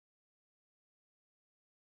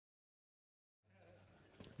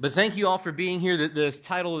But thank you all for being here. The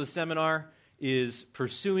title of the seminar is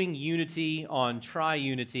Pursuing Unity on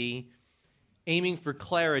Triunity, Aiming for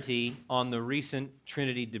Clarity on the Recent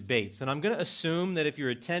Trinity Debates. And I'm going to assume that if you're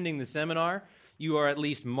attending the seminar, you are at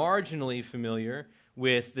least marginally familiar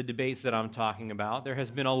with the debates that I'm talking about. There has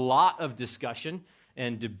been a lot of discussion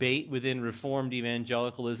and debate within Reformed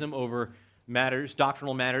evangelicalism over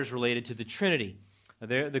doctrinal matters related to the Trinity.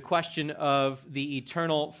 The question of the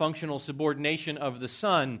eternal functional subordination of the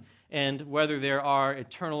Son and whether there are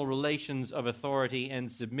eternal relations of authority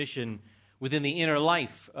and submission within the inner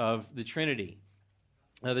life of the Trinity.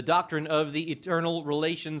 The doctrine of the eternal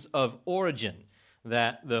relations of origin,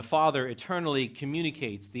 that the Father eternally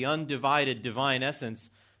communicates the undivided divine essence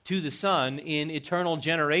to the Son in eternal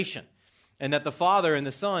generation, and that the Father and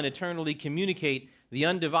the Son eternally communicate the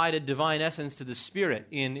undivided divine essence to the Spirit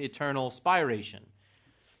in eternal spiration.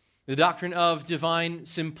 The doctrine of divine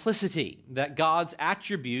simplicity, that God's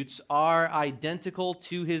attributes are identical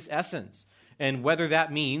to his essence, and whether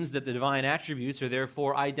that means that the divine attributes are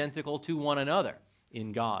therefore identical to one another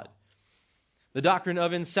in God. The doctrine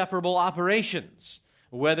of inseparable operations,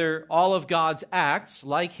 whether all of God's acts,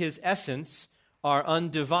 like his essence, are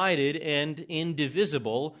undivided and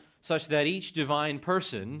indivisible, such that each divine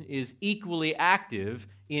person is equally active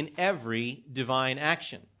in every divine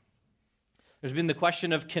action. There's been the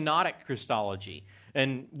question of kenotic Christology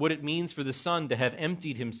and what it means for the Son to have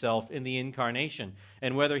emptied himself in the incarnation,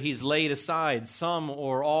 and whether he's laid aside some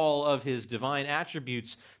or all of his divine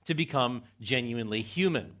attributes to become genuinely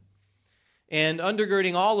human. And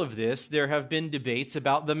undergirding all of this, there have been debates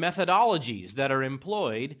about the methodologies that are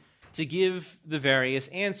employed to give the various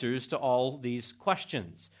answers to all these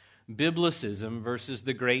questions. Biblicism versus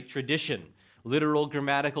the great tradition, literal,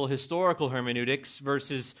 grammatical, historical hermeneutics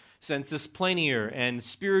versus sensus plenior and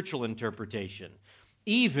spiritual interpretation.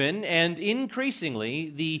 Even and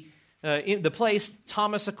increasingly, the place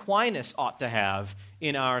Thomas Aquinas ought to have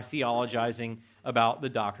in our theologizing about the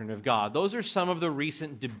doctrine of God. Those are some of the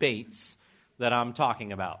recent debates that I'm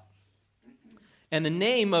talking about. And the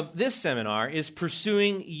name of this seminar is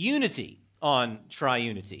Pursuing Unity on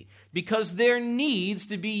Triunity, because there needs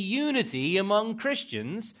to be unity among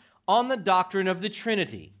Christians on the doctrine of the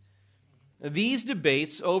Trinity. These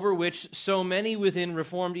debates, over which so many within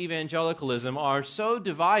Reformed evangelicalism are so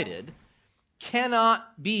divided,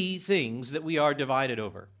 cannot be things that we are divided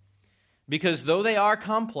over. Because though they are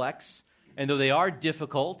complex, and though they are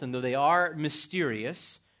difficult, and though they are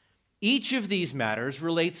mysterious, each of these matters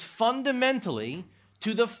relates fundamentally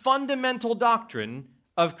to the fundamental doctrine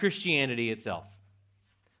of Christianity itself.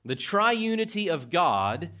 The triunity of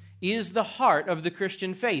God is the heart of the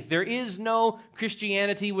Christian faith. There is no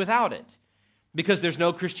Christianity without it, because there's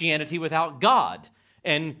no Christianity without God,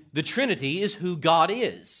 and the Trinity is who God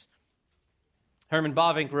is. Herman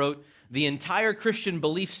Bavinck wrote, "The entire Christian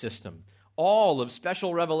belief system, all of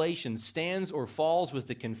special revelation, stands or falls with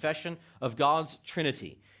the confession of God's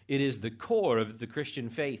Trinity. It is the core of the Christian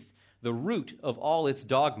faith, the root of all its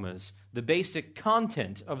dogmas, the basic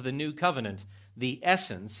content of the new covenant, the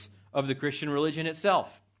essence of the Christian religion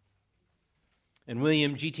itself." And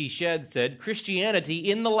William G.T. Shedd said, "Christianity,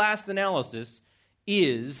 in the last analysis,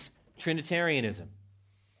 is Trinitarianism."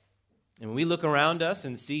 And when we look around us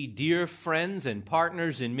and see dear friends and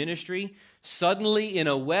partners in ministry suddenly in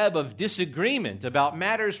a web of disagreement about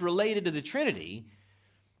matters related to the Trinity,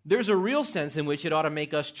 there's a real sense in which it ought to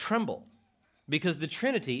make us tremble, because the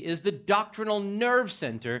Trinity is the doctrinal nerve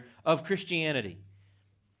center of Christianity.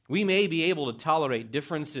 We may be able to tolerate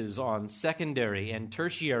differences on secondary and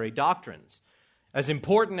tertiary doctrines. As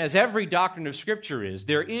important as every doctrine of Scripture is,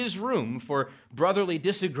 there is room for brotherly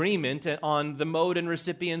disagreement on the mode and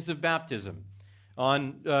recipients of baptism,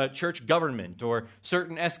 on church government, or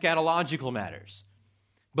certain eschatological matters.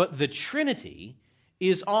 But the Trinity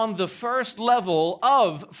is on the first level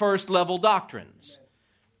of first-level doctrines.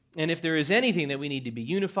 And if there is anything that we need to be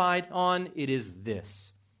unified on, it is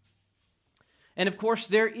this. And of course,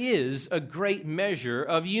 there is a great measure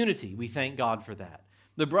of unity. We thank God for that.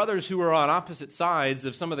 The brothers who are on opposite sides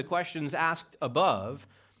of some of the questions asked above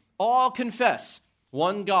all confess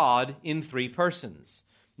one God in three persons.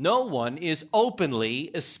 No one is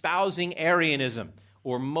openly espousing Arianism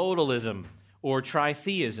or modalism or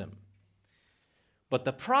tritheism. But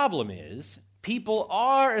the problem is, people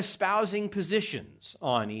are espousing positions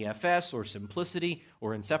on EFS or simplicity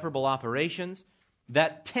or inseparable operations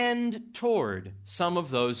that tend toward some of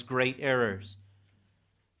those great errors.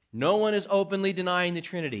 No one is openly denying the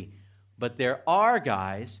Trinity, but there are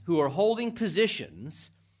guys who are holding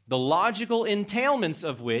positions, the logical entailments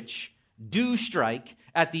of which do strike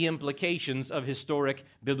at the implications of historic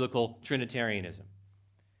biblical Trinitarianism.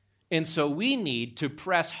 And so we need to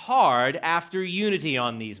press hard after unity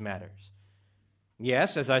on these matters.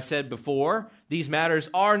 Yes, as I said before, these matters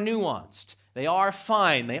are nuanced. They are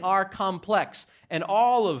fine. They are complex. And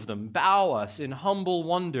all of them bow us in humble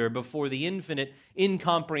wonder before the infinite,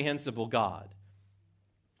 incomprehensible God.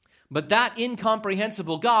 But that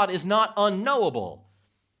incomprehensible God is not unknowable.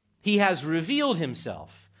 He has revealed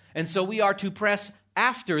himself. And so we are to press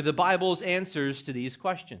after the Bible's answers to these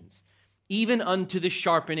questions, even unto the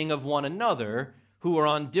sharpening of one another who are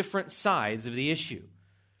on different sides of the issue.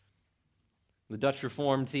 The Dutch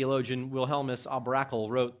Reformed theologian Wilhelmus Abrakel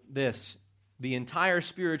wrote this: "The entire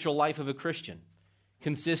spiritual life of a Christian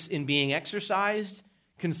consists in being exercised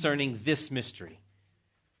concerning this mystery."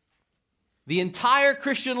 The entire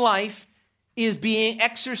Christian life is being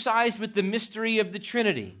exercised with the mystery of the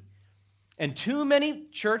Trinity. And too many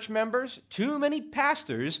church members, too many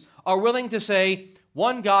pastors are willing to say,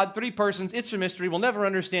 one God, three persons, it's a mystery, we'll never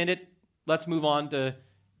understand it, let's move on to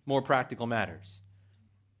more practical matters.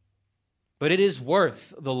 But it is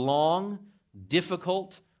worth the long,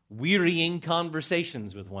 difficult, wearying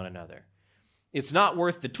conversations with one another. It's not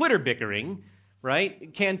worth the Twitter bickering,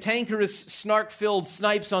 right? Cantankerous, snark-filled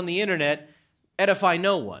snipes on the internet edify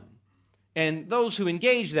no one. And those who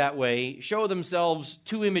engage that way show themselves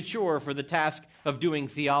too immature for the task of doing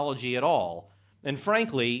theology at all. And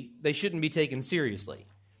frankly, they shouldn't be taken seriously.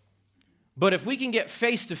 But if we can get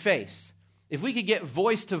face to face, if we could get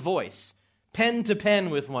voice to voice, pen to pen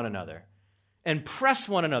with one another, and press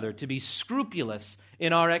one another to be scrupulous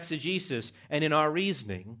in our exegesis and in our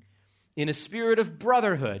reasoning, in a spirit of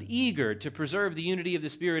brotherhood, eager to preserve the unity of the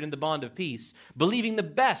Spirit and the bond of peace, believing the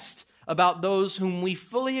best about those whom we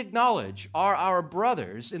fully acknowledge are our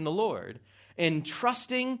brothers in the Lord, and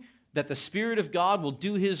trusting that the Spirit of God will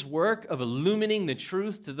do his work of illumining the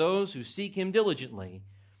truth to those who seek him diligently.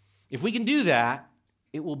 If we can do that,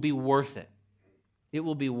 it will be worth it. It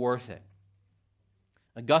will be worth it.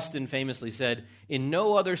 Augustine famously said, "In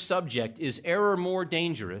no other subject is error more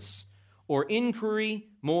dangerous, or inquiry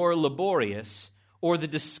more laborious, or the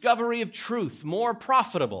discovery of truth more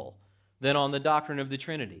profitable than on the doctrine of the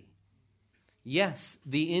Trinity." Yes,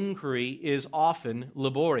 the inquiry is often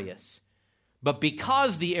laborious, but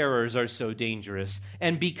because the errors are so dangerous,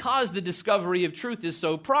 and because the discovery of truth is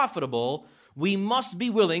so profitable, we must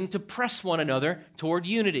be willing to press one another toward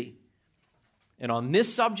unity. And on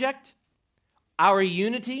this subject, our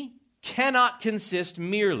unity cannot consist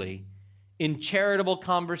merely in charitable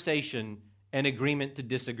conversation and agreement to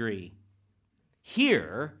disagree.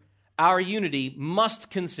 Here, our unity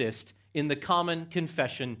must consist in the common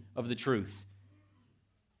confession of the truth.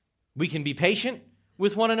 We can be patient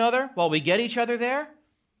with one another while we get each other there,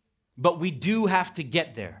 but we do have to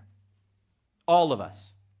get there. All of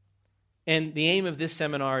us. And the aim of this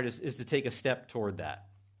seminar is to take a step toward that.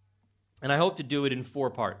 And I hope to do it in 4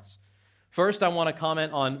 parts. First, I want to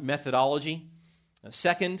comment on methodology.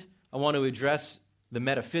 Second, I want to address the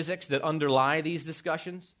metaphysics that underlie these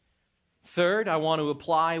discussions. Third, I want to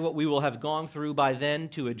apply what we will have gone through by then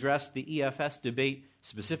to address the EFS debate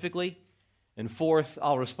specifically. And fourth,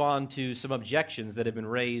 I'll respond to some objections that have been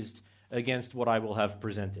raised against what I will have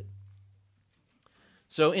presented.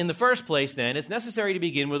 So in the first place, then, it's necessary to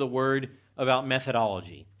begin with a word about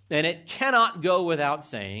methodology. And it cannot go without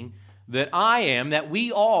saying that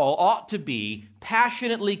we all ought to be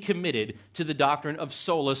passionately committed to the doctrine of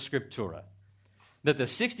sola scriptura, that the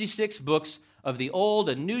 66 books of the Old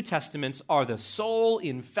and New Testaments are the sole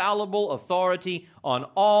infallible authority on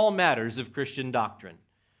all matters of Christian doctrine,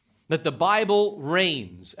 that the Bible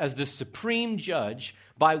reigns as the supreme judge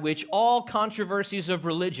by which all controversies of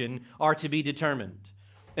religion are to be determined,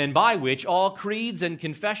 and by which all creeds and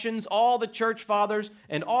confessions, all the church fathers,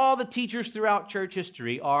 and all the teachers throughout church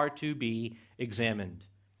history are to be examined.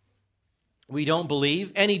 We don't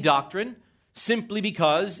believe any doctrine simply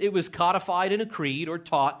because it was codified in a creed or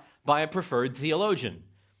taught by a preferred theologian.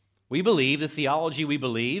 We believe the theology we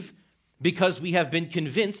believe because we have been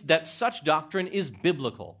convinced that such doctrine is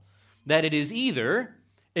biblical, that it is either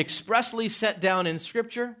expressly set down in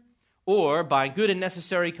Scripture or, by good and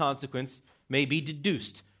necessary consequence, may be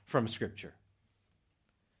deduced from Scripture.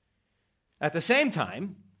 At the same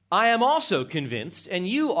time, I am also convinced, and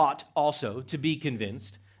you ought also to be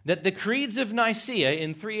convinced, that the creeds of Nicaea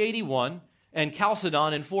in 381 and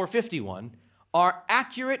Chalcedon in 451 are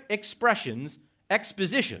accurate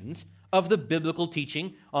expositions of the biblical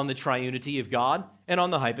teaching on the triunity of God and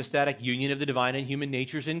on the hypostatic union of the divine and human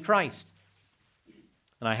natures in Christ.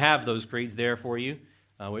 And I have those creeds there for you.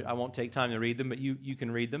 I won't take time to read them, but you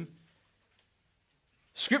can read them.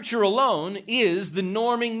 Scripture alone is the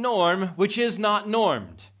norming norm which is not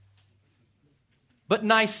normed. But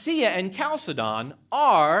Nicaea and Chalcedon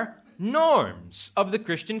are norms of the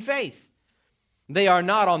Christian faith. They are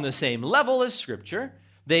not on the same level as Scripture.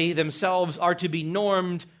 They themselves are to be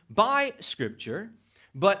normed by Scripture,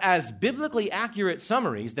 but as biblically accurate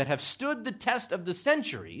summaries that have stood the test of the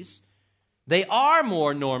centuries, they are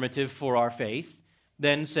more normative for our faith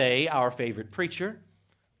than, say, our favorite preacher,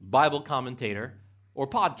 Bible commentator, or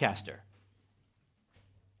podcaster.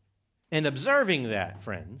 And observing that,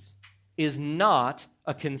 friends, is not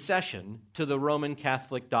a concession to the Roman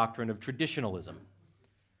Catholic doctrine of traditionalism.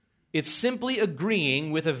 It's simply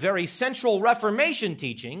agreeing with a very central Reformation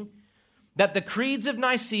teaching that the creeds of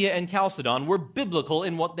Nicaea and Chalcedon were biblical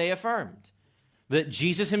in what they affirmed. That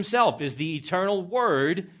Jesus himself is the eternal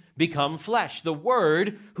Word become flesh, the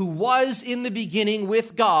Word who was in the beginning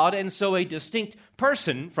with God, and so a distinct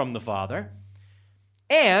person from the Father,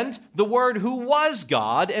 and the Word who was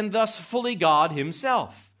God, and thus fully God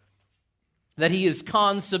himself. That he is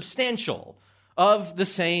consubstantial, of the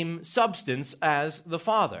same substance as the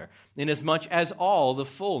Father, inasmuch as all the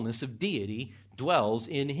fullness of deity dwells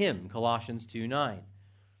in him, Colossians 2:9.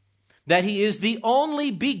 That he is the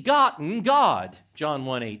only begotten God, John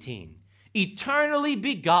 1:18, eternally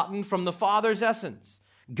begotten from the Father's essence,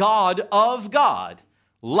 God of God,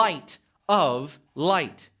 light of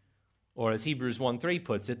light. Or as Hebrews 1:3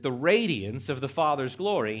 puts it, the radiance of the Father's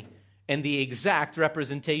glory and the exact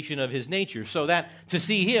representation of his nature, so that to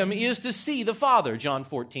see him is to see the Father, John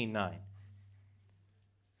 14:9.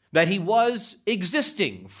 That he was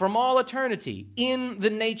existing from all eternity in the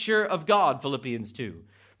nature of God, Philippians 2,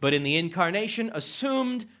 but in the incarnation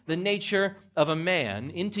assumed the nature of a man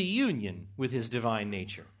into union with his divine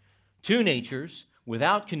nature. Two natures,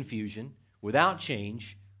 without confusion, without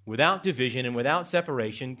change, without division, and without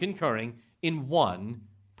separation, concurring in one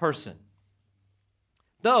person.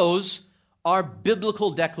 Those are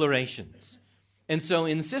biblical declarations. And so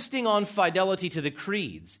insisting on fidelity to the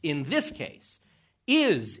creeds, in this case,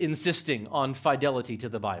 is insisting on fidelity to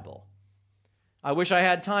the Bible. I wish I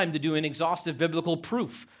had time to do an exhaustive biblical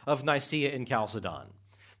proof of Nicaea and Chalcedon.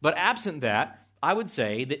 But absent that, I would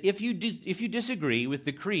say that if you disagree with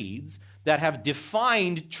the creeds that have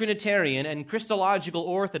defined Trinitarian and Christological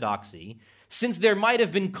orthodoxy, since there might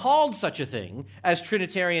have been called such a thing as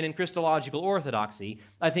Trinitarian and Christological orthodoxy,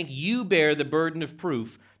 I think you bear the burden of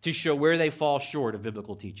proof to show where they fall short of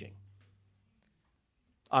biblical teaching.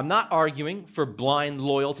 I'm not arguing for blind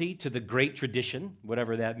loyalty to the great tradition,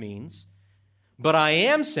 whatever that means, but I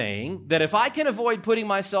am saying that if I can avoid putting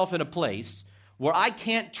myself in a place where I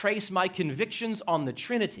can't trace my convictions on the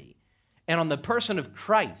Trinity and on the person of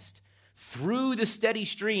Christ through the steady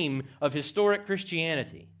stream of historic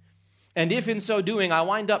Christianity, and if in so doing I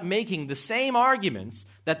wind up making the same arguments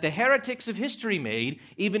that the heretics of history made,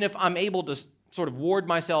 even if I'm able to sort of ward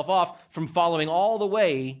myself off from following all the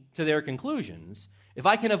way to their conclusions, if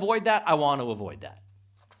I can avoid that, I want to avoid that.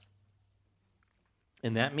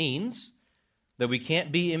 And that means that we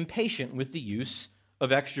can't be impatient with the use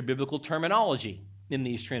of extra-biblical terminology in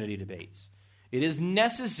these Trinity debates. It is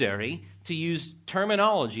necessary to use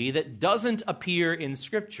terminology that doesn't appear in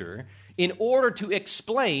Scripture in order to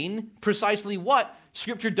explain precisely what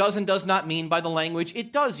Scripture does and does not mean by the language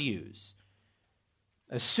it does use.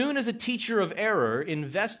 As soon as a teacher of error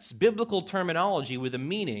invests biblical terminology with a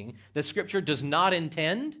meaning that Scripture does not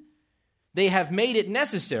intend, they have made it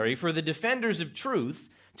necessary for the defenders of truth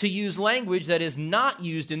to use language that is not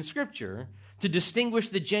used in Scripture to distinguish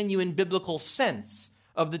the genuine biblical sense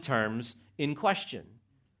of the terms in question.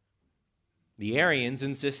 The Arians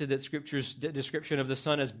insisted that Scripture's description of the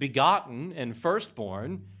Son as begotten and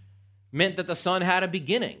firstborn meant that the Son had a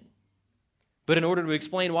beginning. But in order to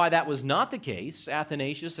explain why that was not the case,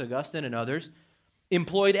 Athanasius, Augustine, and others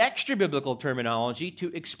employed extra-biblical terminology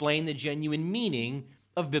to explain the genuine meaning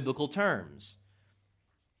of biblical terms.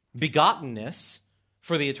 Begottenness,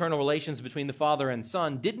 for the eternal relations between the Father and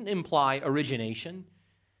Son, didn't imply origination,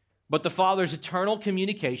 but the Father's eternal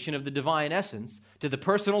communication of the divine essence to the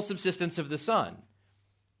personal subsistence of the Son.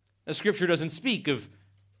 The Scripture doesn't speak of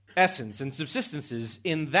essence and subsistences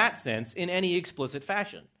in that sense in any explicit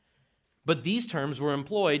fashion. But these terms were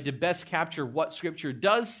employed to best capture what Scripture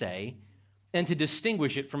does say and to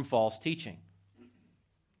distinguish it from false teaching.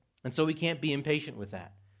 And so we can't be impatient with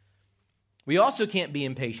that. We also can't be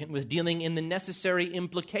impatient with dealing in the necessary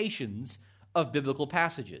implications of biblical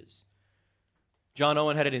passages. John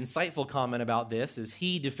Owen had an insightful comment about this as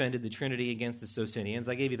he defended the Trinity against the Socinians.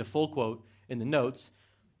 I gave you the full quote in the notes.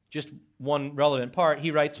 Just one relevant part.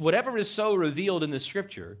 He writes, "Whatever is so revealed in the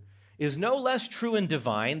Scripture is no less true and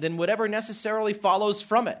divine than whatever necessarily follows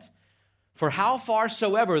from it. For how far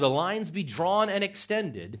soever the lines be drawn and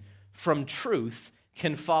extended, from truth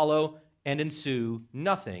can follow and ensue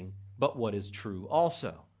nothing but what is true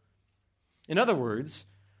also. In other words,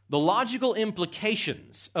 the logical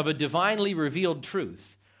implications of a divinely revealed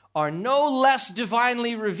truth are no less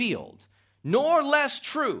divinely revealed, nor less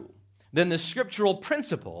true than the scriptural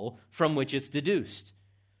principle from which it's deduced.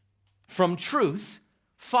 From truth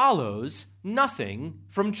follows nothing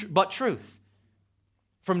but truth.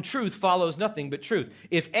 From truth follows nothing but truth.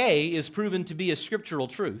 If A is proven to be a scriptural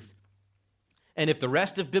truth, and if the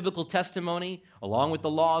rest of biblical testimony, along with the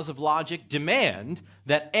laws of logic, demand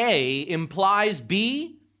that A implies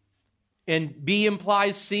B, and B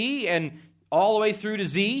implies C, and all the way through to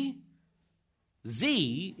Z,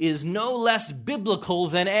 Z is no less biblical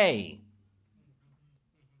than A.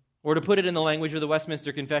 Or to put it in the language of the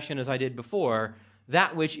Westminster Confession, as I did before,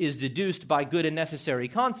 that which is deduced by good and necessary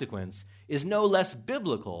consequence is no less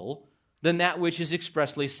biblical than that which is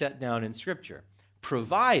expressly set down in Scripture,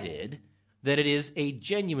 provided that it is a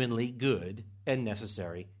genuinely good and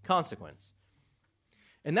necessary consequence.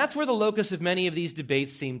 And that's where the locus of many of these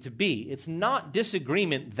debates seem to be. It's not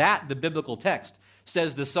disagreement that the biblical text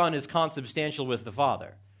says the Son is consubstantial with the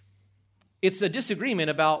Father. It's a disagreement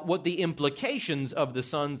about what the implications of the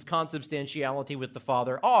Son's consubstantiality with the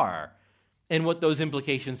Father are, and what those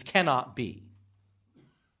implications cannot be.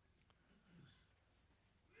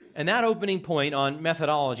 And that opening point on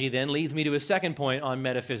methodology then leads me to a second point on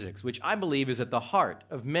metaphysics, which I believe is at the heart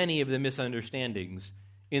of many of the misunderstandings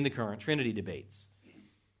in the current Trinity debates.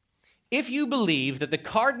 If you believe that the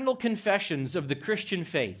cardinal confessions of the Christian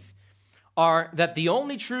faith are that the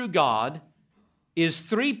only true God is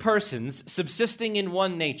three persons subsisting in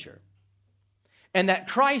one nature, and that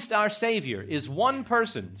Christ our Savior is one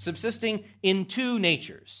person subsisting in two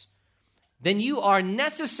natures, then you are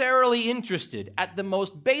necessarily interested at the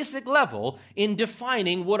most basic level in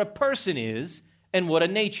defining what a person is and what a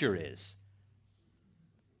nature is.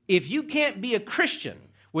 If you can't be a Christian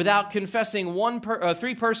without confessing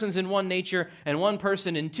three persons in one nature and one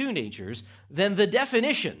person in two natures, then the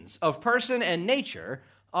definitions of person and nature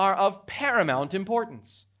are of paramount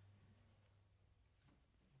importance.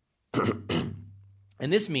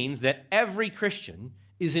 And this means that every Christian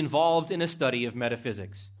is involved in a study of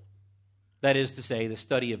metaphysics. That is to say, the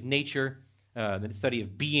study of nature, the study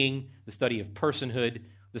of being, the study of personhood,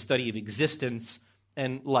 the study of existence,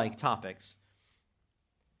 and like topics.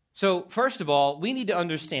 So, first of all, we need to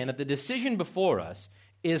understand that the decision before us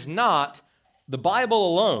is not the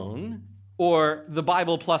Bible alone or the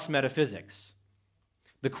Bible plus metaphysics.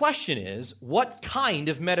 The question is, what kind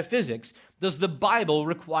of metaphysics does the Bible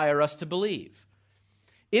require us to believe?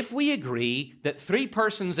 If we agree that three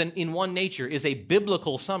persons in one nature is a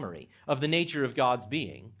biblical summary of the nature of God's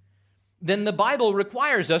being, then the Bible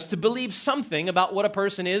requires us to believe something about what a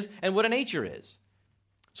person is and what a nature is.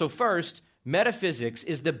 So first, metaphysics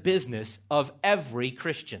is the business of every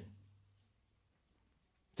Christian,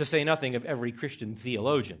 to say nothing of every Christian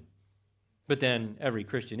theologian. But then every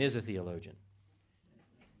Christian is a theologian.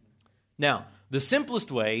 Now, the simplest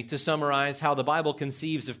way to summarize how the Bible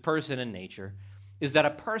conceives of person and nature is that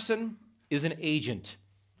a person is an agent,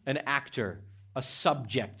 an actor, a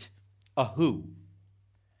subject, a who.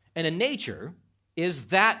 And a nature is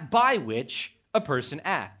that by which a person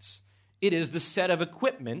acts. It is the set of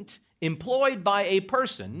equipment employed by a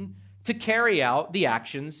person to carry out the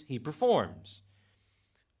actions he performs.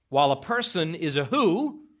 While a person is a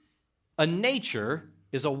who, a nature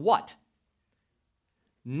is a what.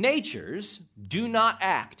 Natures do not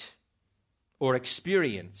act or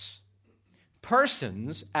experience.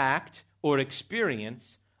 Persons act or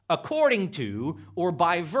experience according to or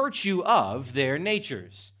by virtue of their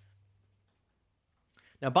natures.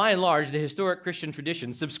 Now, by and large, the historic Christian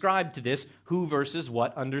tradition subscribed to this who versus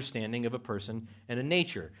what understanding of a person and a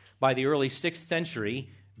nature. By the early 6th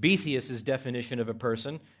century, Boethius' definition of a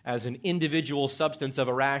person as an individual substance of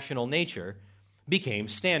a rational nature became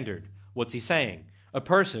standard. What's he saying? A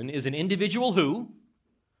person is an individual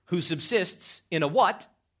who subsists in a what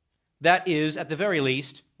that is, at the very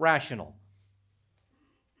least, rational.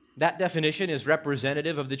 That definition is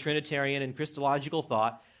representative of the Trinitarian and Christological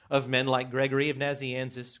thought of men like Gregory of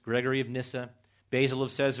Nazianzus, Gregory of Nyssa, Basil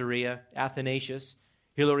of Caesarea, Athanasius,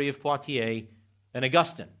 Hilary of Poitiers, and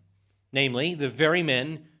Augustine, namely, the very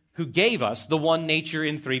men who gave us the one nature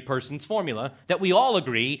in three persons formula that we all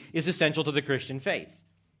agree is essential to the Christian faith.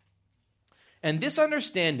 And this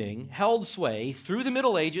understanding held sway through the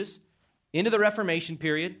Middle Ages, into the Reformation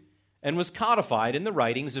period, and was codified in the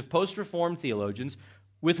writings of post-Reformed theologians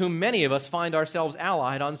with whom many of us find ourselves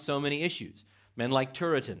allied on so many issues. Men like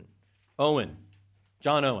Turretin, Owen,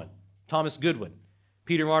 John Owen, Thomas Goodwin,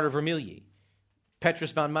 Peter Martyr Vermilion,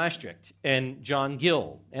 Petrus von Maastricht and John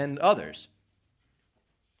Gill and others.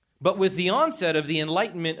 But with the onset of the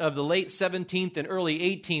Enlightenment of the late 17th and early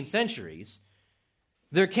 18th centuries,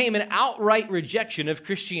 there came an outright rejection of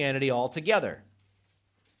Christianity altogether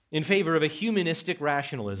in favor of a humanistic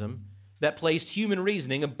rationalism that placed human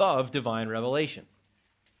reasoning above divine revelation.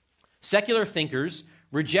 Secular thinkers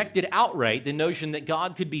rejected outright the notion that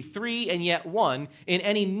God could be three and yet one in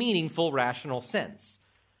any meaningful rational sense.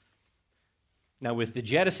 Now, with the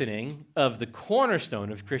jettisoning of the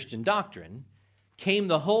cornerstone of Christian doctrine came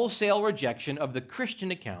the wholesale rejection of the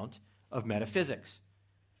Christian account of metaphysics.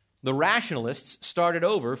 The rationalists started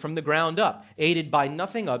over from the ground up, aided by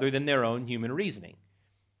nothing other than their own human reasoning.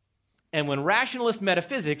 And when rationalist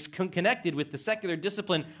metaphysics connected with the secular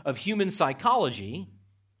discipline of human psychology,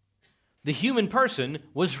 the human person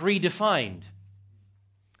was redefined.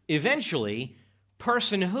 Eventually,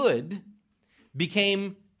 personhood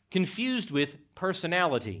became confused with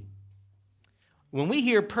personality. When we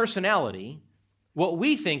hear personality, what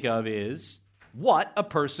we think of is what a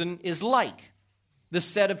person is like, the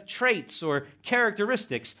set of traits or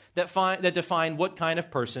characteristics that define what kind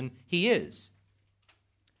of person he is.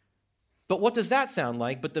 But what does that sound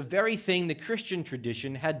like but the very thing the Christian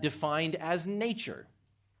tradition had defined as nature?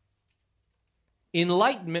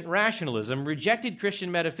 Enlightenment rationalism rejected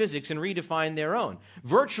Christian metaphysics and redefined their own,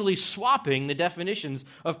 virtually swapping the definitions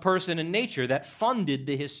of person and nature that funded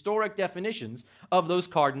the historic definitions of those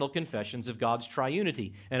cardinal confessions of God's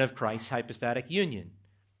triunity and of Christ's hypostatic union.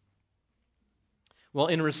 Well,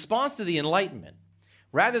 in response to the Enlightenment,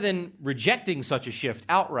 rather than rejecting such a shift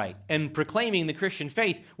outright and proclaiming the Christian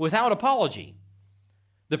faith without apology,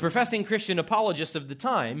 the professing Christian apologists of the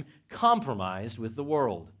time compromised with the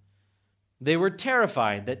world. They were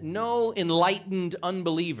terrified that no enlightened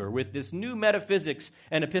unbeliever with this new metaphysics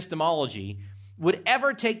and epistemology would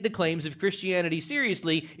ever take the claims of Christianity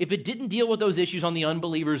seriously if it didn't deal with those issues on the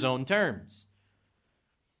unbeliever's own terms.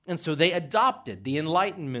 And so they adopted the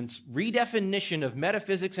Enlightenment's redefinition of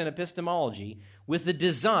metaphysics and epistemology with the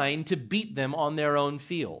design to beat them on their own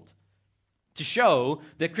field, to show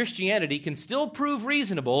that Christianity can still prove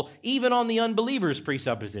reasonable even on the unbeliever's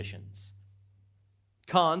presuppositions.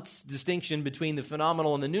 Kant's distinction between the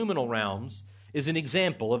phenomenal and the noumenal realms is an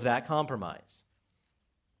example of that compromise.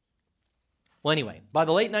 Well, anyway, by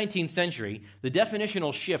the late 19th century, the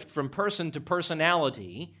definitional shift from person to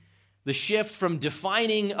personality, the shift from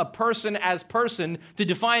defining a person to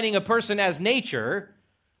defining a person as nature,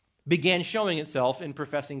 began showing itself in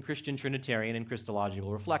professing Christian Trinitarian and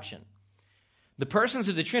Christological reflection. The persons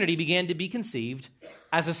of the Trinity began to be conceived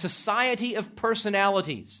as a society of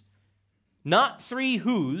personalities, not three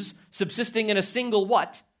who's subsisting in a single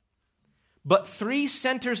what, but three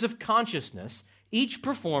centers of consciousness, each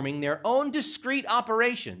performing their own discrete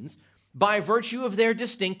operations by virtue of their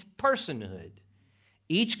distinct personhood,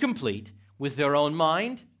 each complete with their own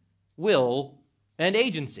mind, will, and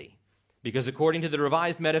agency. Because according to the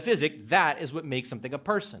revised metaphysic, that is what makes something a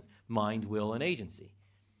person: mind, will, and agency.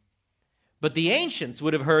 But the ancients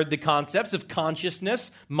would have heard the concepts of consciousness,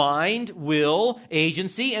 mind, will,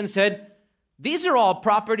 agency, and said, these are all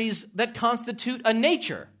properties that constitute a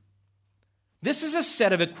nature. This is a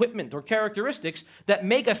set of equipment or characteristics that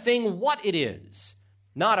make a thing what it is,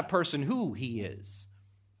 not a person who he is.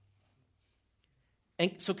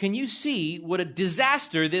 And so can you see what a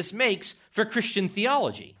disaster this makes for Christian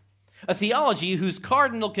theology? A theology whose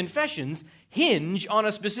cardinal confessions hinge on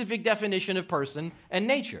a specific definition of person and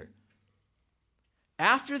nature.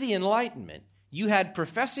 After the Enlightenment, you had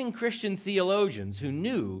professing Christian theologians who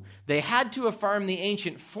knew they had to affirm the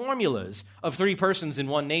ancient formulas of three persons in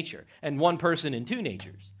one nature and one person in two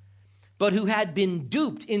natures, but who had been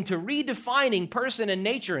duped into redefining person and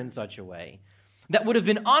nature in such a way that would have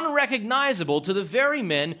been unrecognizable to the very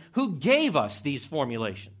men who gave us these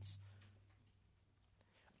formulations.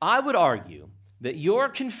 I would argue that your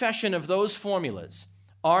confession of those formulas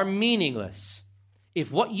are meaningless if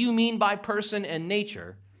what you mean by person and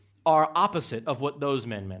nature are opposite of what those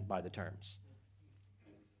men meant by the terms.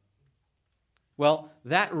 Well,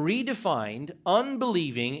 that redefined,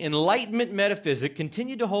 unbelieving Enlightenment metaphysic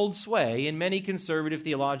continued to hold sway in many conservative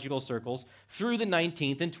theological circles through the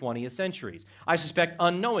 19th and 20th centuries. I suspect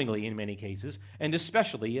unknowingly in many cases, and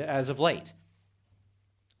especially as of late.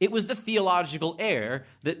 It was the theological air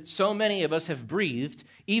that so many of us have breathed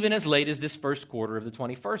even as late as this first quarter of the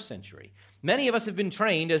 21st century. Many of us have been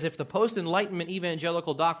trained as if the post-Enlightenment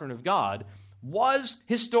evangelical doctrine of God was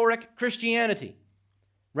historic Christianity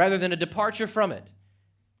rather than a departure from it.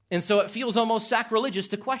 And so it feels almost sacrilegious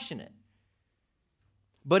to question it.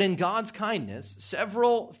 But in God's kindness,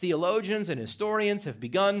 several theologians and historians have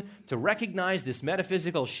begun to recognize this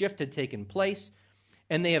metaphysical shift had taken place,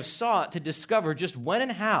 and they have sought to discover just when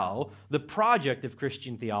and how the project of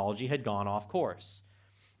Christian theology had gone off course.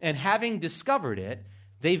 And having discovered it,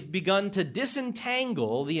 they've begun to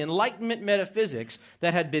disentangle the Enlightenment metaphysics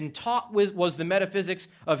that had been taught was the metaphysics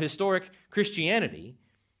of historic Christianity,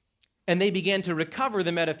 and they began to recover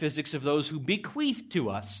the metaphysics of those who bequeathed to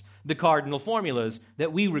us the cardinal formulas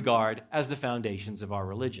that we regard as the foundations of our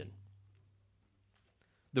religion.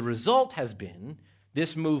 The result has been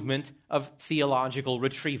this movement of theological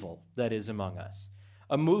retrieval that is among us.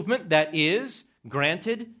 A movement that is,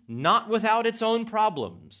 granted, not without its own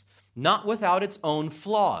problems, not without its own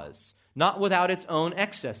flaws, not without its own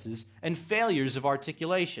excesses and failures of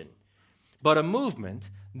articulation, but a movement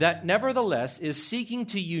that nevertheless is seeking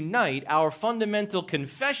to unite our fundamental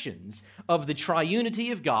confessions of the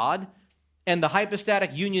triunity of God and the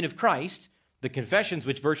hypostatic union of Christ, the confessions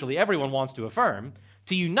which virtually everyone wants to affirm,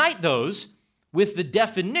 to unite those with the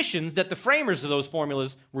definitions that the framers of those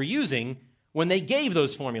formulas were using when they gave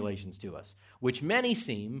those formulations to us, which many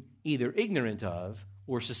seem either ignorant of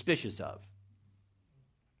or suspicious of.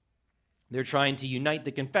 They're trying to unite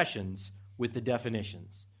the confessions with the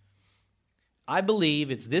definitions. I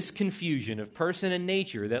believe it's this confusion of person and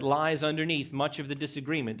nature that lies underneath much of the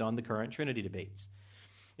disagreement on the current Trinity debates.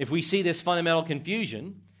 If we see this fundamental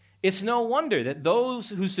confusion, it's no wonder that those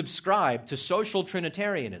who subscribe to social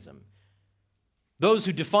Trinitarianism, those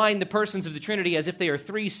who define the persons of the Trinity as if they are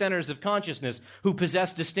three centers of consciousness who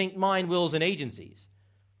possess distinct mind, wills, and agencies,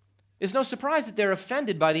 it's no surprise that they're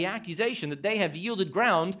offended by the accusation that they have yielded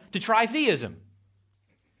ground to tritheism.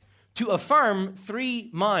 To affirm three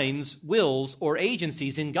minds, wills, or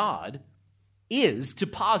agencies in God is to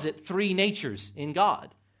posit three natures in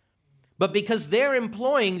God. But because they're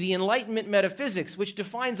employing the Enlightenment metaphysics, which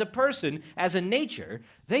defines a person as a nature,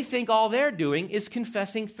 they think all they're doing is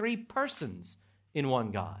confessing three persons in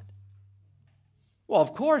one God. Well,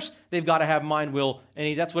 of course, they've got to have mind, will,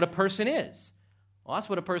 and that's what a person is. Well, that's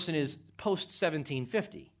what a person is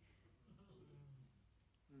post-1750.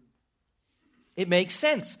 It makes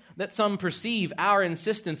sense that some perceive our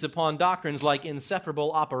insistence upon doctrines like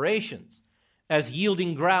inseparable operations as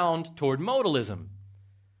yielding ground toward modalism.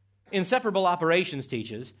 Inseparable operations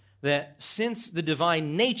teaches that since the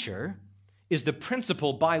divine nature is the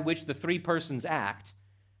principle by which the three persons act,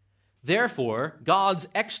 therefore God's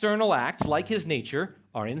external acts, like his nature,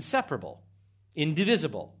 are inseparable,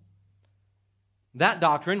 indivisible. That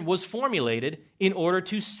doctrine was formulated in order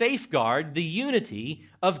to safeguard the unity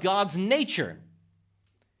of God's nature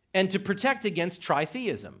and to protect against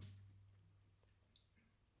tritheism.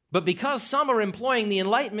 But because some are employing the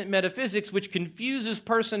Enlightenment metaphysics which confuses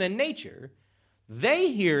person and nature,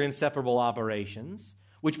 they hear inseparable operations,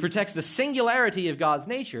 which protects the singularity of God's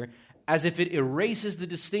nature, as if it erases the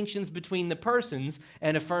distinctions between the persons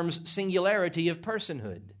and affirms singularity of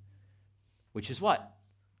personhood, which is what?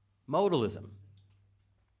 Modalism.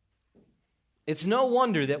 It's no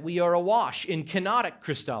wonder that we are awash in kenotic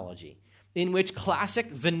Christology, in which classic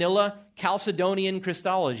vanilla Chalcedonian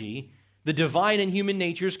Christology, the divine and human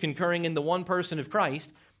natures concurring in the one person of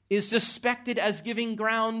Christ, is suspected as giving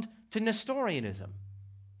ground to Nestorianism,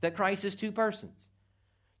 that Christ is two persons.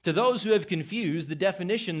 To those who have confused the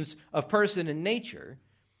definitions of person and nature,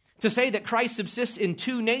 to say that Christ subsists in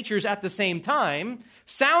two natures at the same time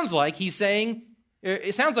sounds like saying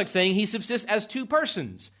he subsists as two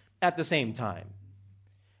persons at the same time.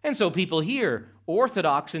 And so people hear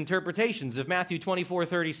orthodox interpretations of Matthew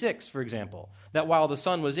 24:36, for example, that while the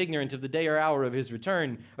Son was ignorant of the day or hour of his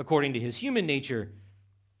return according to his human nature,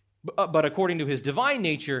 but according to his divine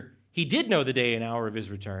nature, he did know the day and hour of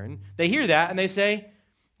his return. They hear that and they say,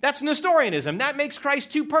 that's Nestorianism. That makes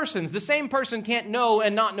Christ two persons. The same person can't know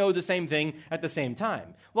and not know the same thing at the same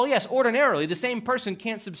time. Well, yes, ordinarily, the same person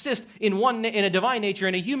can't subsist in a divine nature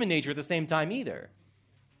and a human nature at the same time either.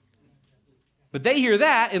 But they hear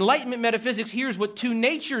that, Enlightenment metaphysics hears what two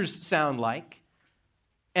natures sound like,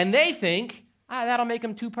 and they think, that'll make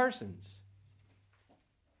them two persons.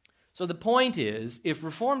 So the point is, if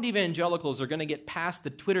Reformed evangelicals are going to get past the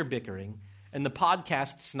Twitter bickering and the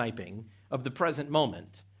podcast sniping of the present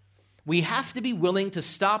moment, we have to be willing to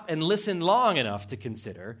stop and listen long enough to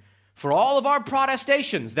consider, for all of our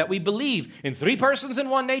protestations that we believe in three persons in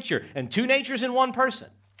one nature and two natures in one person,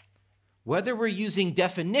 whether we're using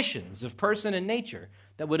definitions of person and nature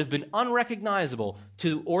that would have been unrecognizable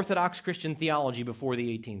to Orthodox Christian theology before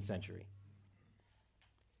the 18th century.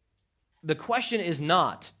 The question is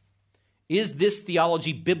not, is this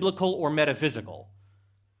theology biblical or metaphysical?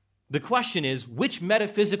 The question is, which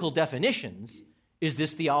metaphysical definitions is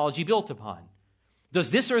this theology built upon?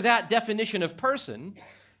 Does this or that definition of person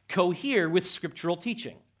cohere with scriptural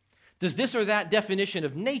teaching? Does this or that definition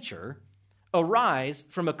of nature arise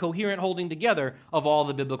from a coherent holding together of all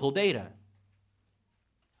the biblical data?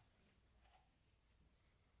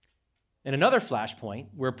 And another flashpoint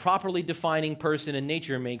where properly defining person and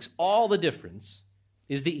nature makes all the difference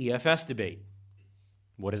is the EFS debate.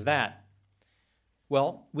 What is that?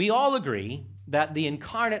 Well, we all agree that the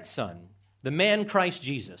incarnate Son, the man Christ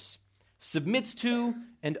Jesus, submits to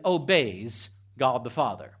and obeys God the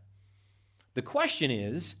Father. The question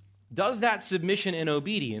is, does that submission and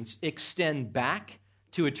obedience extend back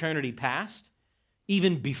to eternity past,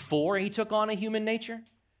 even before he took on a human nature?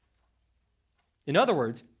 In other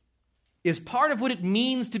words, is part of what it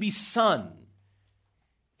means to be son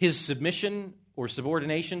his submission or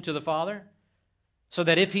subordination to the Father, so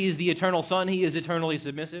that if he is the eternal Son, he is eternally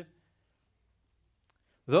submissive?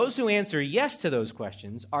 Those who answer yes to those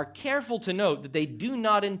questions are careful to note that they do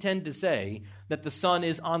not intend to say that the Son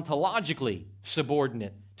is ontologically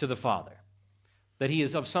subordinate to the Father, that he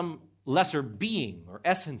is of some lesser being or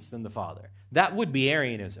essence than the Father. That would be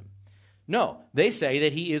Arianism. No, they say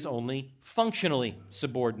that he is only functionally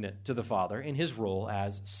subordinate to the Father in his role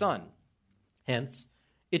as Son. Hence,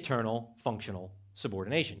 eternal functional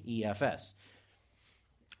subordination, EFS.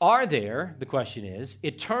 Are there, the question is,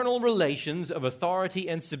 eternal relations of authority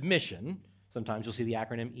and submission, sometimes you'll see the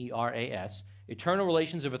acronym ERAS, eternal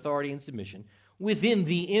relations of authority and submission, within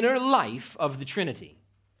the inner life of the Trinity?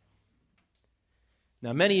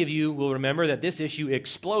 Now, many of you will remember that this issue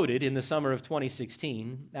exploded in the summer of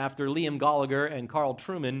 2016 after Liam Gallagher and Carl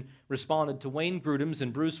Trueman responded to Wayne Grudem's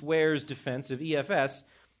and Bruce Ware's defense of EFS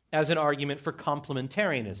as an argument for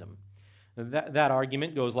complementarianism. That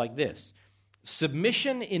argument goes like this.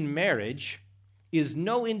 Submission in marriage is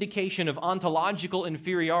no indication of ontological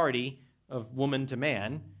inferiority of woman to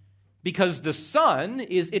man, because the Son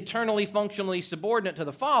is eternally functionally subordinate to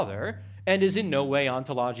the Father and is in no way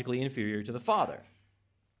ontologically inferior to the Father.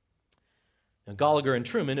 Now, Gallagher and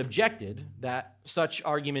Trueman objected that such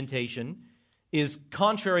argumentation is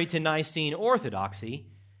contrary to Nicene orthodoxy,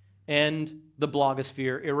 and the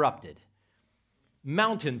blogosphere erupted.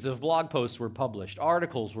 Mountains of blog posts were published,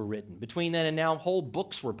 articles were written. Between then and now, whole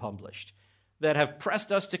books were published that have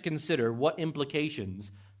pressed us to consider what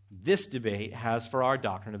implications this debate has for our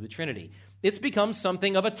doctrine of the Trinity. It's become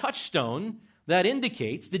something of a touchstone that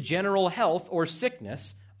indicates the general health or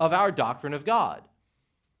sickness of our doctrine of God.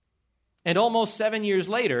 And almost 7 years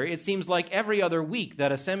later, it seems like every other week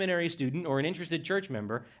that a seminary student or an interested church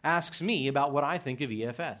member asks me about what I think of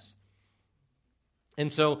EFS.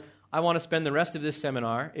 And so I want to spend the rest of this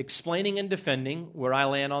seminar explaining and defending where I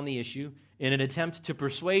land on the issue in an attempt to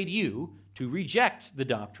persuade you to reject the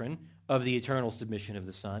doctrine of the eternal submission of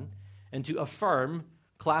the Son and to affirm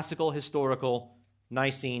classical, historical,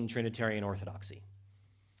 Nicene Trinitarian orthodoxy.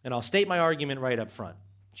 And I'll state my argument right up front.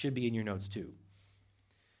 It should be in your notes too.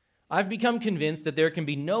 I've become convinced that there can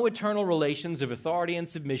be no eternal relations of authority and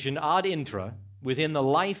submission ad intra within the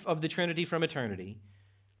life of the Trinity from eternity,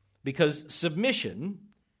 because submission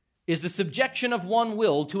is the subjection of one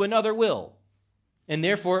will to another will, and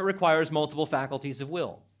therefore it requires multiple faculties of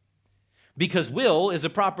will. Because will is a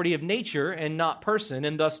property of nature and not person,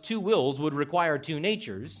 and thus two wills would require two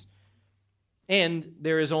natures, and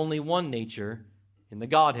there is only one nature in the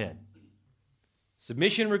Godhead.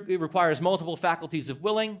 Submission requires multiple faculties of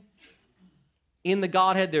willing. In the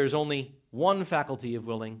Godhead, there's only one faculty of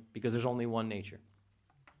willing because there's only one nature.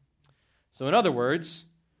 So in other words,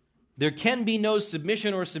 there can be no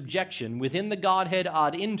submission or subjection within the Godhead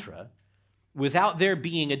ad intra without there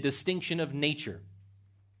being a distinction of nature.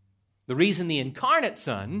 The reason the incarnate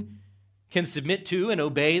Son can submit to and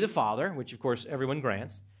obey the Father, which of course everyone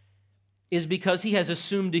grants, is because he has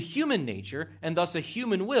assumed a human nature and thus a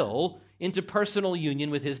human will into personal union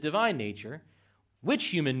with his divine nature, which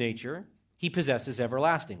human nature he possesses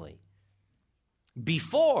everlastingly.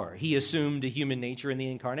 Before he assumed a human nature in the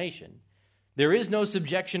incarnation, there is no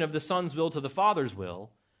subjection of the Son's will to the Father's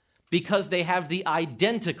will because they have the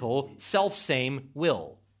identical self-same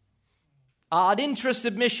will. Ad intra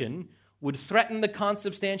submission would threaten the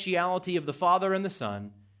consubstantiality of the Father and the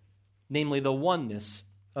Son, namely the oneness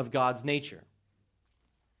of God's nature.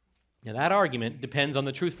 Now, that argument depends on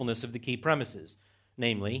the truthfulness of the key premises,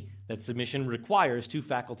 namely that submission requires two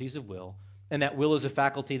faculties of will, and that will is a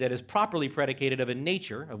faculty that is properly predicated of a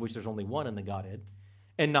nature, of which there's only one in the Godhead,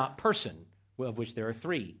 and not person, of which there are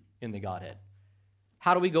three in the Godhead.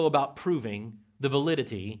 How do we go about proving the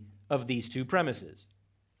validity of these two premises?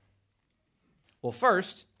 Well,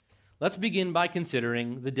 first, let's begin by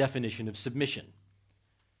considering the definition of submission.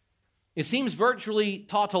 It seems virtually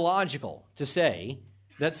tautological to say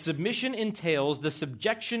that submission entails the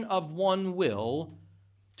subjection of one will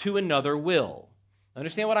to another will.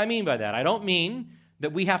 Understand what I mean by that? I don't mean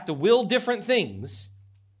that we have to will different things,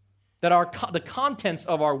 that the contents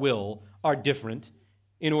of our will are different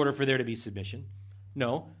in order for there to be submission.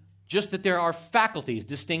 No, just that there are faculties,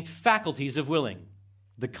 distinct faculties of willing.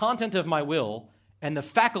 The content of my will and the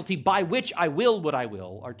faculty by which I will what I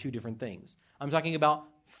will are two different things. I'm talking about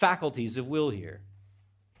faculties of will here.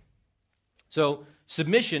 So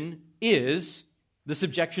submission is the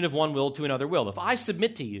subjection of one will to another will. If I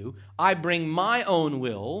submit to you, I bring my own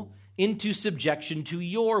will into subjection to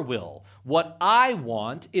your will. What I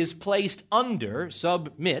want is placed under,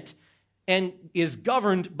 submit, and is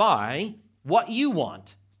governed by what you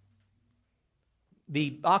want.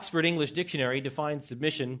 The Oxford English Dictionary defines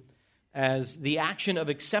submission as the action of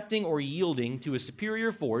accepting or yielding to a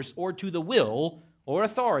superior force or to the will or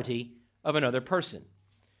authority of another person.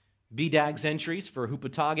 BDAG's entries for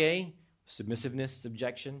hupotage, submissiveness,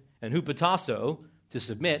 subjection, and hupotasso, to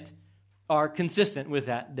submit, are consistent with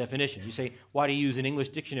that definition. You say, why do you use an English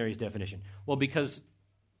dictionary's definition? Well, because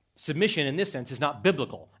submission in this sense is not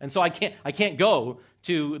biblical. And so I can't go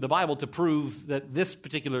to the Bible to prove that this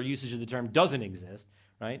particular usage of the term doesn't exist,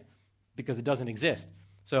 right? Because it doesn't exist.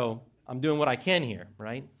 So I'm doing what I can here,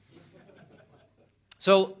 right?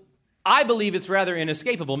 So I believe it's rather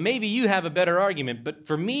inescapable. Maybe you have a better argument, but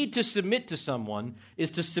for me to submit to someone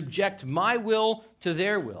is to subject my will to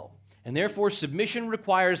their will. And therefore, submission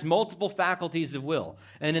requires multiple faculties of will.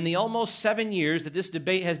 And in the almost 7 years that this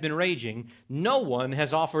debate has been raging, no one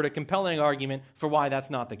has offered a compelling argument for why that's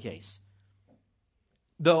not the case.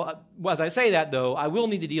 Though, as I say that, though, I will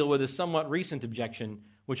need to deal with a somewhat recent objection,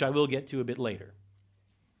 which I will get to a bit later.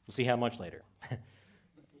 We'll see how much later.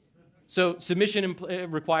 So submission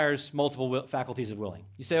requires multiple faculties of willing.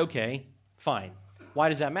 You say, okay, fine. Why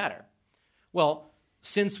does that matter? Well,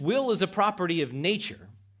 since will is a property of nature,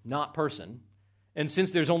 not person, and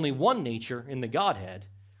since there's only one nature in the Godhead,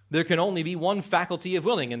 there can only be one faculty of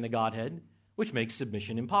willing in the Godhead, which makes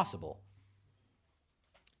submission impossible.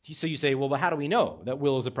 So you say, well, how do we know that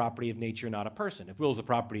will is a property of nature, not a person? If will is a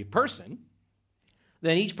property of person,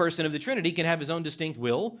 then each person of the Trinity can have his own distinct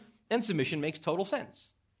will, and submission makes total sense.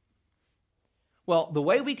 Well, the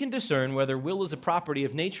way we can discern whether will is a property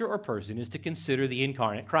of nature or person is to consider the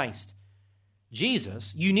incarnate Christ.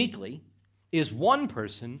 Jesus, uniquely, is one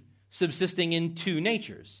person subsisting in two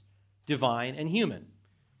natures, divine and human.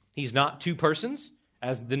 He's not two persons,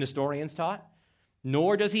 as the Nestorians taught,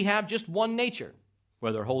 nor does he have just one nature,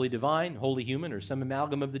 whether wholly divine, wholly human, or some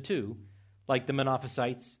amalgam of the two, like the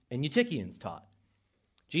Monophysites and Eutychians taught.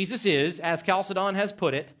 Jesus is, as Chalcedon has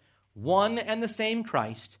put it, one and the same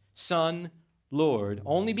Christ, Son, Lord,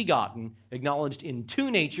 only begotten, acknowledged in two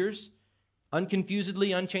natures,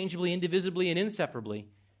 unconfusedly, unchangeably, indivisibly, and inseparably,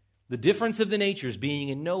 the difference of the natures being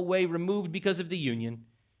in no way removed because of the union,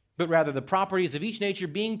 but rather the properties of each nature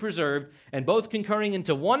being preserved and both concurring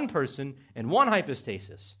into one person and one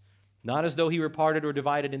hypostasis, not as though he were parted or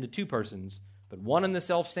divided into two persons, but one and the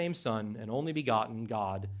self-same Son and only begotten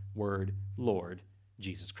God, Word, Lord,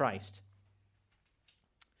 Jesus Christ.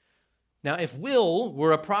 Now, if will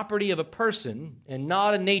were a property of a person and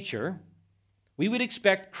not a nature, we would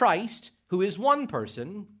expect Christ, who is one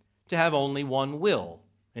person, to have only one will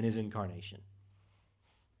in his incarnation.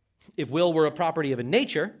 If will were a property of a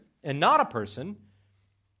nature and not a person,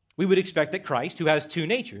 we would expect that Christ, who has two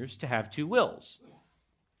natures, to have two wills.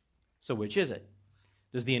 So which is it?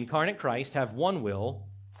 Does the incarnate Christ have one will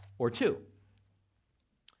or two?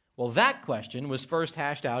 Well, that question was first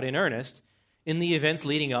hashed out in earnest in the events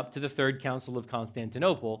leading up to the Third Council of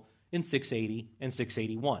Constantinople in 680 and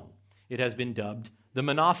 681. It has been dubbed the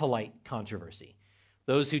Monophyite controversy.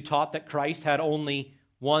 Those who taught that Christ had only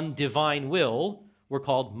one divine will were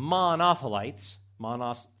called monophylites,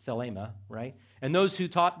 monos thelema, right? And those who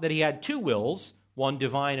taught that he had two wills, one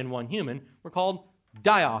divine and one human, were called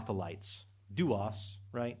diothylites, duos,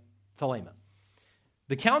 right? Thelema.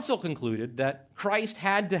 The council concluded that Christ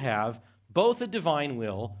had to have both a divine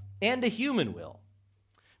will and a human will.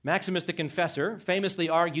 Maximus the Confessor famously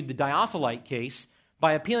argued the Diophilite case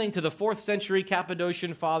by appealing to the 4th century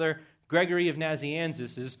Cappadocian father Gregory of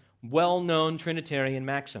Nazianzus' well-known Trinitarian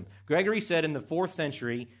maxim. Gregory said in the 4th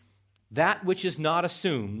century, that which is not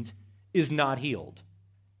assumed is not healed.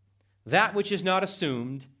 That which is not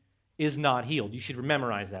assumed is not healed. You should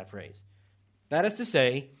memorize that phrase. That is to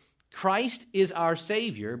say, Christ is our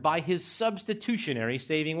Savior by his substitutionary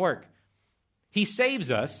saving work. He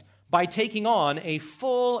saves us by taking on a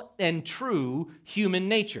full and true human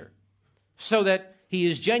nature, so that he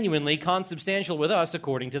is genuinely consubstantial with us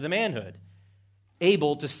according to the manhood,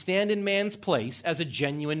 able to stand in man's place as a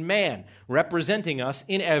genuine man, representing us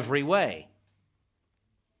in every way.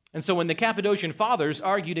 And so when the Cappadocian Fathers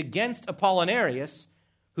argued against Apollinarius,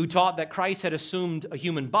 who taught that Christ had assumed a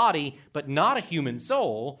human body but not a human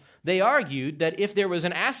soul, they argued that if there was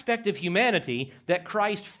an aspect of humanity that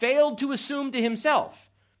Christ failed to assume to himself,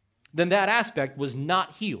 then that aspect was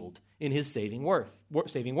not healed in his saving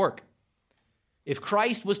work. If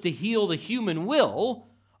Christ was to heal the human will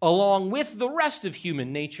along with the rest of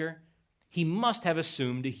human nature, he must have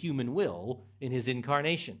assumed a human will in his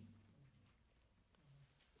incarnation.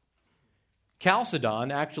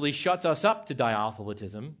 Chalcedon actually shuts us up to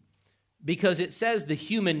diotheletism because it says the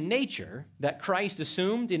human nature that Christ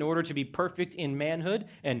assumed in order to be perfect in manhood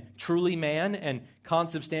and truly man and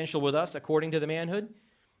consubstantial with us according to the manhood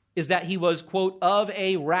is that he was, quote, of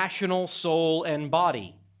a rational soul and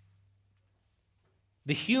body.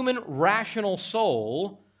 The human rational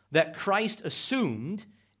soul that Christ assumed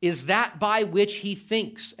is that by which he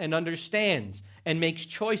thinks and understands and makes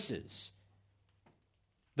choices.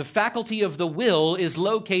 The faculty of the will is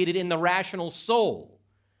located in the rational soul.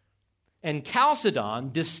 And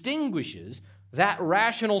Chalcedon distinguishes that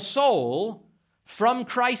rational soul from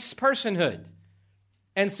Christ's personhood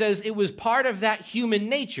and says it was part of that human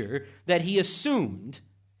nature that he assumed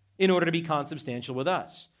in order to be consubstantial with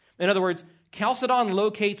us. In other words, Chalcedon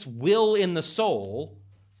locates will in the soul,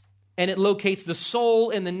 and it locates the soul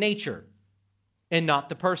in the nature and not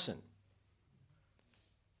the person.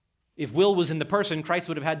 If will was in the person, Christ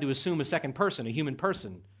would have had to assume a second person, a human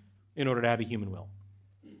person, in order to have a human will.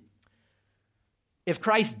 If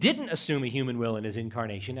Christ didn't assume a human will in his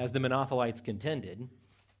incarnation, as the Monothelites contended,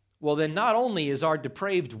 well, then not only is our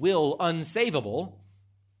depraved will unsavable,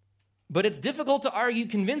 but it's difficult to argue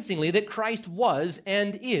convincingly that Christ was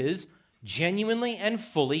and is genuinely and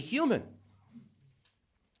fully human.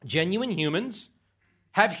 Genuine humans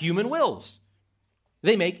have human wills.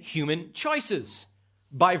 They make human choices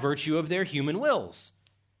by virtue of their human wills.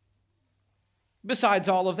 Besides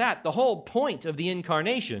all of that, the whole point of the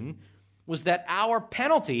incarnation was that our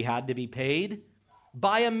penalty had to be paid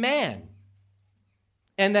by a man,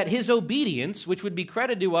 and that his obedience, which would be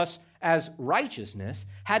credited to us as righteousness,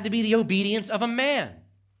 had to be the obedience of a man.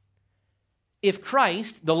 If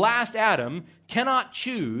Christ, the last Adam, cannot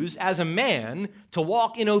choose as a man to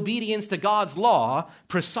walk in obedience to God's law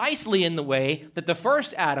precisely in the way that the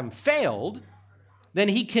first Adam failed, then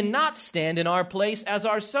he cannot stand in our place as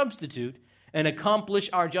our substitute and accomplish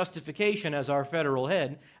our justification as our federal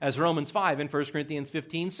head, as Romans 5 and 1 Corinthians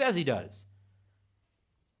 15 says he does.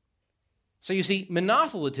 So you see,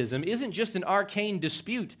 monothelitism isn't just an arcane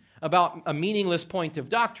dispute about a meaningless point of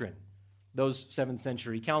doctrine. Those 7th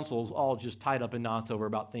century councils all just tied up in knots over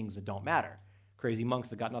about things that don't matter. Crazy monks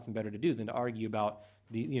that got nothing better to do than to argue about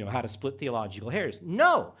how to split theological hairs.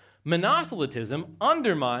 No, monothelitism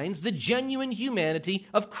undermines the genuine humanity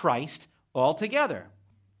of Christ altogether.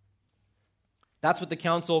 That's what the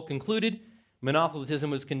council concluded. Monothelitism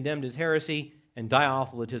was condemned as heresy, and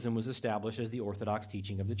diothelitism was established as the orthodox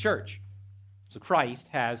teaching of the church. So Christ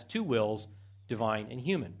has two wills, divine and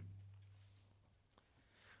human.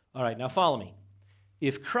 All right, now follow me.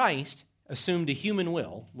 If Christ assumed a human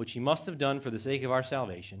will, which he must have done for the sake of our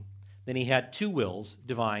salvation, then he had two wills,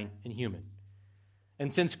 divine and human.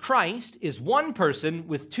 And since Christ is one person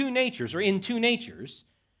with two natures, or in two natures,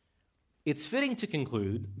 it's fitting to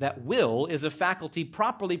conclude that will is a faculty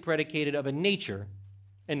properly predicated of a nature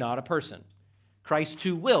and not a person. Christ's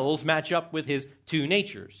two wills match up with his two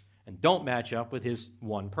natures and don't match up with his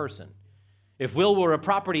one person. If will were a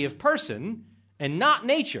property of person and not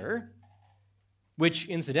nature, which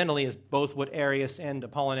incidentally is both what Arius and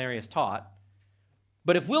Apollinarius taught,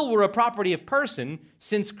 but if will were a property of person,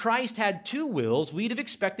 since Christ had two wills, we'd have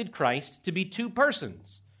expected Christ to be two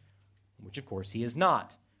persons, which of course he is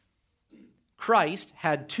not. Christ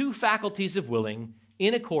had two faculties of willing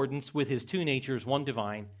in accordance with his two natures, one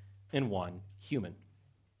divine and one human.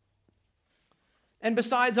 And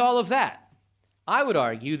besides all of that, I would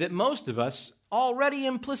argue that most of us already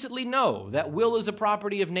implicitly know that will is a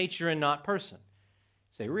property of nature and not person.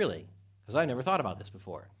 You say, really? Because I never thought about this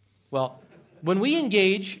before. Well, when we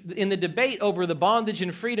engage in the debate over the bondage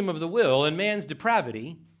and freedom of the will and man's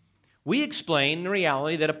depravity, we explain the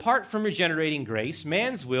reality that apart from regenerating grace,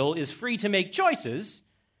 man's will is free to make choices,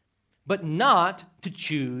 but not to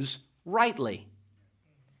choose rightly.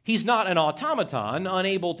 He's not an automaton,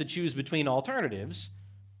 unable to choose between alternatives,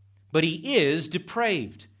 but he is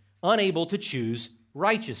depraved, unable to choose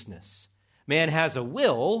righteousness. Man has a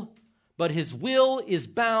will, but his will is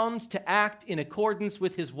bound to act in accordance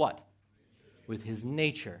with his what? with his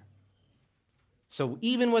nature. So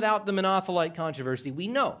even without the monothelite controversy, we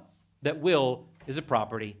know that will is a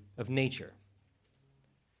property of nature.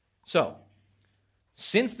 So,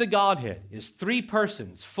 since the Godhead is three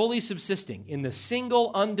persons fully subsisting in the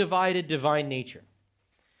single undivided divine nature,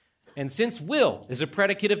 and since will is a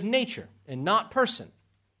predicate of nature and not person,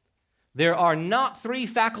 there are not three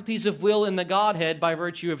faculties of will in the Godhead by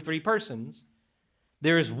virtue of three persons.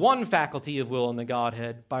 There is one faculty of will in the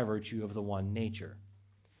Godhead by virtue of the one nature.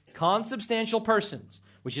 Consubstantial persons,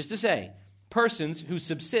 which is to say, persons who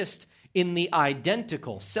subsist in the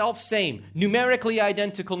identical, self-same, numerically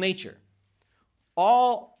identical nature,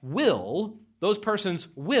 all will, those persons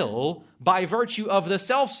will, by virtue of the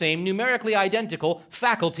self-same, numerically identical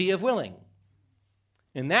faculty of willing.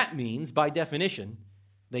 And that means, by definition,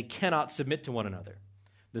 they cannot submit to one another.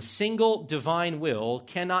 The single divine will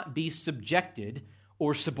cannot be subjected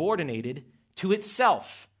or subordinated to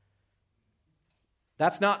itself.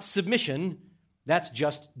 That's not submission, that's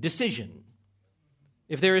just decision.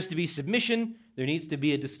 If there is to be submission, there needs to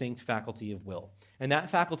be a distinct faculty of will. And that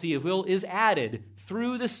faculty of will is added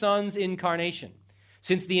through the Son's incarnation.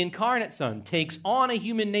 Since the incarnate Son takes on a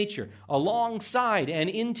human nature alongside and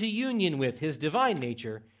into union with his divine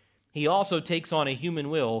nature, he also takes on a human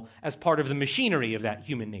will as part of the machinery of that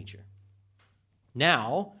human nature.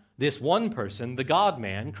 Now, this one person, the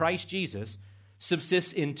God-man, Christ Jesus,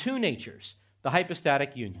 subsists in two natures, the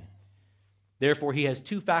hypostatic union. Therefore, he has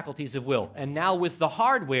two faculties of will. And now with the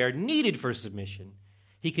hardware needed for submission,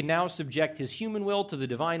 he can now subject his human will to the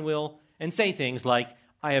divine will and say things like,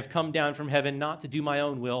 I have come down from heaven not to do my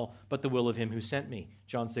own will, but the will of him who sent me,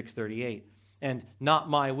 John 6:38. And not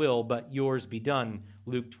my will, but yours be done,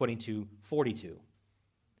 Luke 22:42.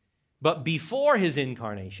 But before his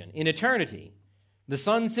incarnation, in eternity, the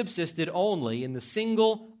Son subsisted only in the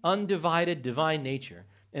single, undivided divine nature,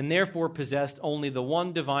 and therefore possessed only the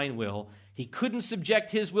one divine will. He couldn't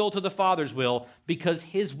subject his will to the Father's will because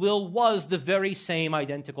his will was the very same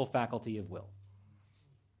identical faculty of will.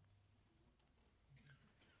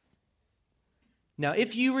 Now,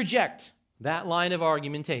 if you reject that line of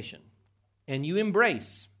argumentation and you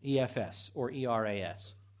embrace EFS or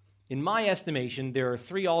ERAS, in my estimation, there are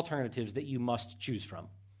three alternatives that you must choose from.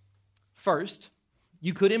 First,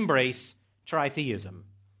 you could embrace tritheism.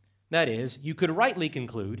 That is, you could rightly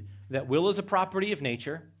conclude that will is a property of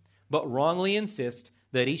nature, but wrongly insist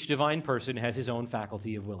that each divine person has his own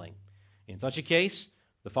faculty of willing. In such a case,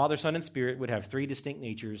 the Father, Son, and Spirit would have three distinct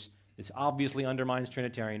natures. This obviously undermines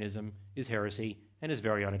Trinitarianism, is heresy, and is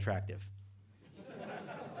very unattractive.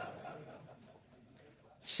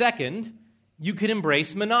 Second, you could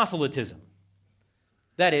embrace monothelitism.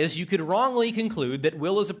 That is, you could wrongly conclude that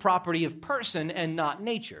will is a property of person and not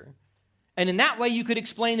nature. And in that way, you could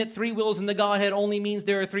explain that three wills in the Godhead only means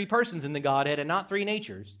there are three persons in the Godhead and not three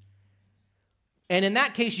natures. And in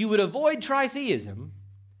that case, you would avoid tritheism,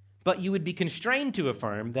 but you would be constrained to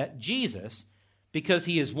affirm that Jesus, because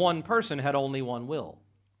he is one person, had only one will.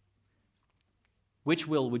 Which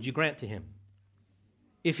will would you grant to him?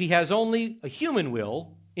 If he has only a human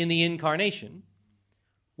will in the incarnation,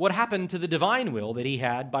 what happened to the divine will that he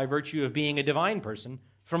had by virtue of being a divine person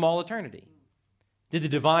from all eternity? Did the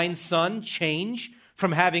divine Son change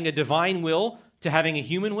from having a divine will to having a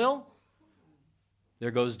human will?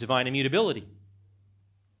 There goes divine immutability.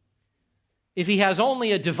 If he has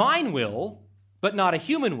only a divine will, but not a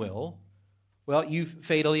human will, well, you've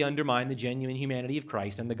fatally undermined the genuine humanity of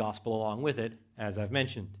Christ and the gospel along with it, as I've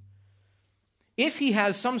mentioned. If he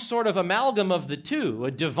has some sort of amalgam of the two,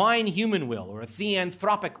 a divine human will or a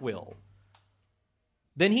theanthropic will,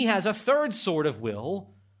 then he has a third sort of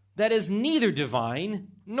will that is neither divine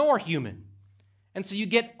nor human. And so you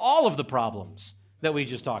get all of the problems that we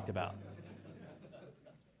just talked about.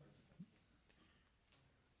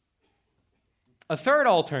 A third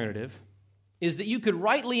alternative is that you could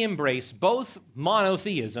rightly embrace both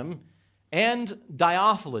monotheism and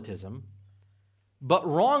diotheletism, but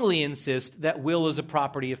wrongly insist that will is a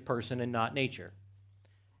property of person and not nature.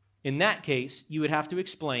 In that case, you would have to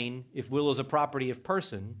explain, if will is a property of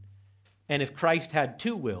person, and if Christ had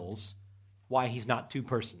two wills, why he's not two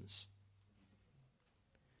persons.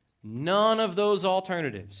 None of those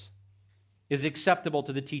alternatives is acceptable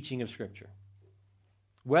to the teaching of Scripture.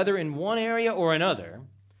 Whether in one area or another,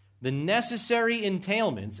 the necessary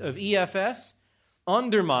entailments of EFS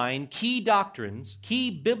undermine key doctrines,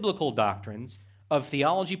 key biblical doctrines of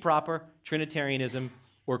theology proper, Trinitarianism,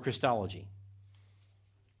 or Christology.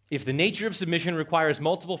 If the nature of submission requires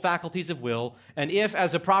multiple faculties of will, and if,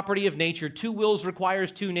 as a property of nature, two wills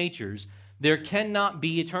requires two natures, There cannot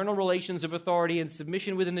be eternal relations of authority and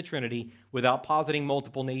submission within the Trinity without positing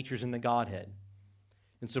multiple natures in the Godhead.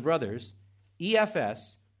 And so, brothers,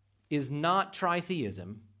 EFS is not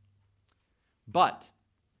tritheism, but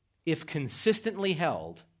if consistently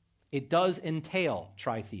held, it does entail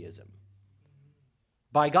tritheism.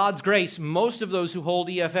 By God's grace, most of those who hold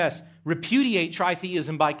EFS repudiate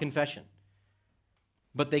tritheism by confession,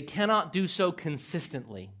 but they cannot do so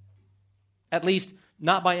consistently, at least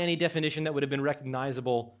not by any definition that would have been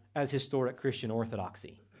recognizable as historic Christian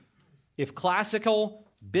orthodoxy. If classical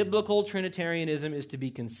biblical Trinitarianism is to be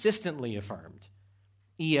consistently affirmed,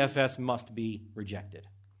 EFS must be rejected.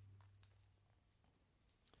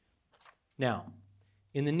 Now,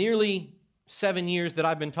 in the nearly 7 years that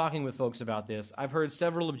I've been talking with folks about this, I've heard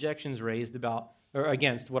several objections raised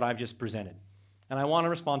against what I've just presented. And I want to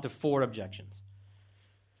respond to 4 objections.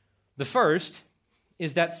 The first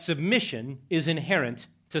is that submission is inherent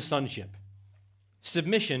to sonship.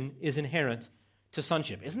 Submission is inherent to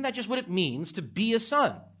sonship. Isn't that just what it means to be a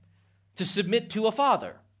son? To submit to a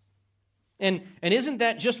father? And isn't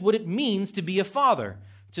that just what it means to be a father?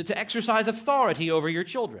 To exercise authority over your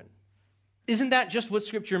children? Isn't that just what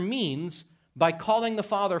Scripture means by calling the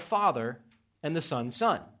Father, Father, and the Son,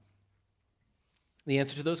 Son? The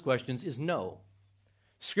answer to those questions is no.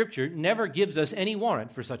 Scripture never gives us any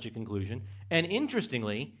warrant for such a conclusion, and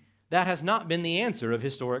interestingly, that has not been the answer of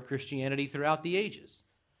historic Christianity throughout the ages.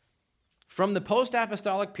 From the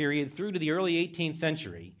post-apostolic period through to the early 18th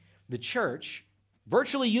century, the Church,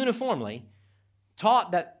 virtually uniformly,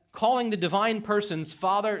 taught that calling the divine persons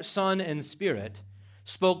Father, Son, and Spirit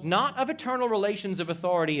spoke not of eternal relations of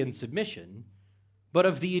authority and submission, but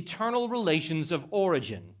of the eternal relations of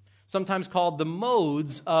origin, sometimes called the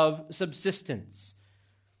modes of subsistence.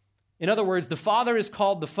 In other words, the Father is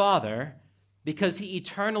called the Father because he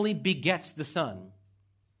eternally begets the Son.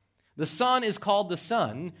 The Son is called the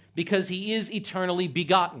Son because he is eternally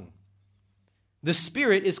begotten. The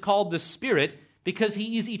Spirit is called the Spirit because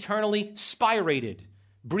he is eternally spirated,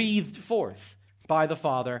 breathed forth by the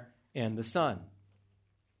Father and the Son.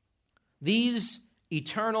 These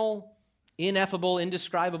eternal, ineffable,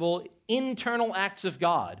 indescribable, internal acts of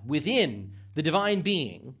God within the divine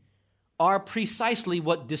being are precisely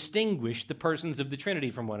what distinguish the persons of the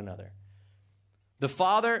Trinity from one another. The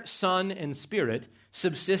Father, Son, and Spirit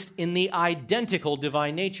subsist in the identical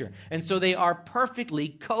divine nature, and so they are perfectly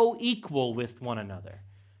co-equal with one another.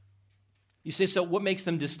 You say, so what makes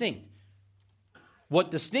them distinct?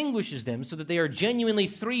 What distinguishes them so that they are genuinely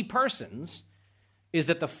 3 persons is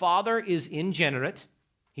that the Father is ingenerate,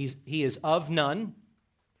 he is of none.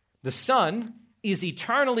 The Son is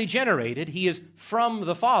eternally generated, he is from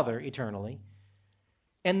the Father eternally.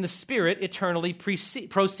 And the Spirit eternally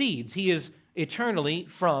proceeds, he is eternally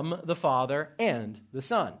from the Father and the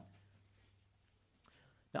Son.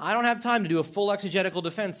 Now, I don't have time to do a full exegetical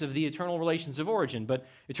defense of the eternal relations of origin, but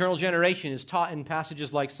eternal generation is taught in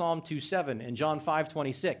passages like Psalm 2:7 and John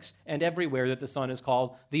 5:26, and everywhere that the Son is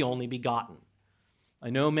called the only begotten. I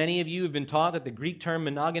know many of you have been taught that the Greek term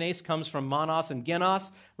monogenes comes from monos and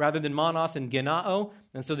genos rather than monos and genao,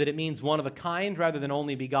 and so that it means one of a kind rather than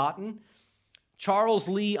only begotten. Charles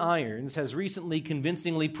Lee Irons has recently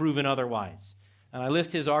convincingly proven otherwise, and I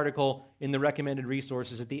list his article in the recommended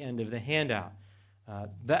resources at the end of the handout.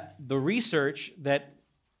 That the research that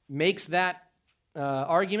makes that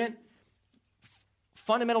argument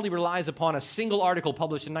fundamentally relies upon a single article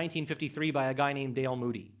published in 1953 by a guy named Dale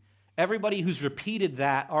Moody. Everybody who's repeated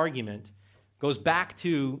that argument goes back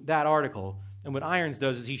to that article, and what Irons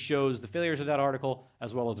does is he shows the failures of that article,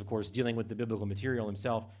 as well as, of course, dealing with the biblical material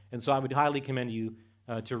himself. And so I would highly commend you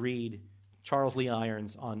to read Charles Lee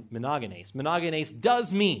Irons on monogenes. Monogenes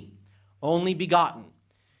does mean only begotten,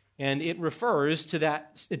 and it refers to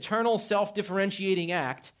that eternal self-differentiating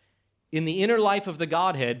act in the inner life of the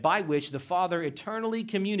Godhead by which the Father eternally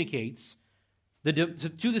communicates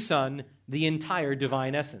to the Son the entire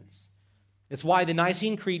divine essence. It's why the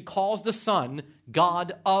Nicene Creed calls the Son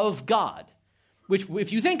God of God, which,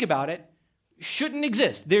 if you think about it, shouldn't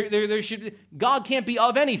exist. God can't be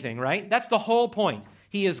of anything, right? That's the whole point.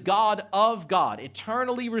 He is God of God,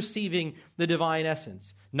 eternally receiving the divine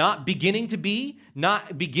essence. Not beginning to be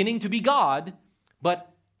God,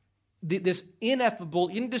 but this ineffable,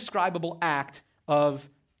 indescribable act of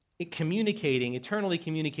eternally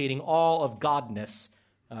communicating all of Godness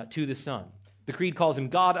to the Son. The Creed calls him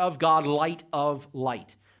God of God, light of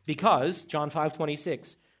light. Because, John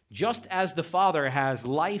 5:26, just as the Father has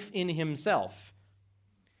life in himself,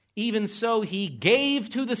 even so he gave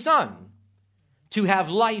to the Son to have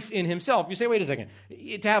life in himself. You say, wait a second.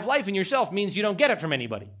 To have life in yourself means you don't get it from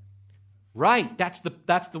anybody. Right, that's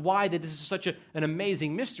the why that this is such an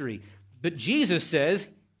amazing mystery. But Jesus says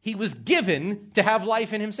he was given to have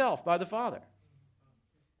life in himself by the Father.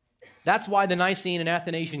 That's why the Nicene and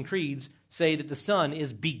Athanasian creeds say that the Son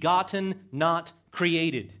is begotten, not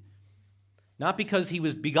created. Not because he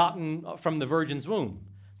was begotten from the Virgin's womb,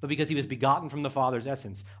 but because he was begotten from the Father's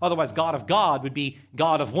essence. Otherwise, God of God would be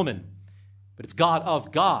God of woman. But it's God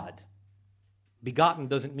of God. Begotten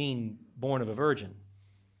doesn't mean born of a virgin.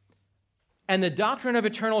 And the doctrine of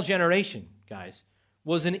eternal generation, guys,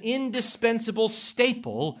 was an indispensable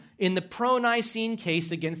staple in the pro-Nicene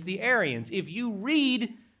case against the Arians. If you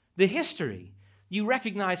read the history, you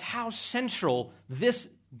recognize how central this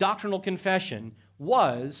doctrinal confession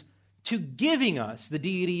was to giving us the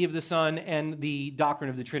deity of the Son and the doctrine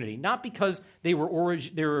of the Trinity. Not because they were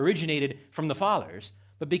originated from the fathers,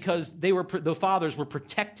 but because the fathers were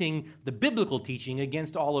protecting the biblical teaching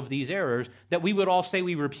against all of these errors that we would all say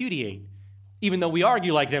we repudiate, even though we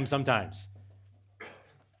argue like them sometimes.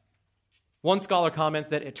 One scholar comments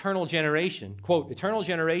that eternal generation, quote, eternal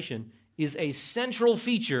generation is a central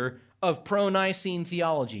feature of pro-Nicene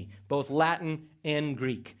theology, both Latin and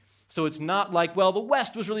Greek. So it's not like, well, the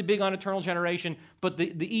West was really big on eternal generation, but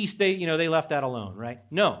the East, they left that alone, right?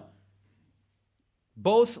 No.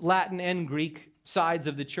 Both Latin and Greek sides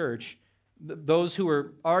of the church, those who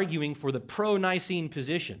were arguing for the pro-Nicene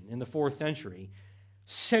position in the 4th century,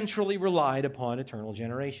 centrally relied upon eternal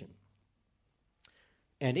generation.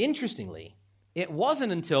 And interestingly, it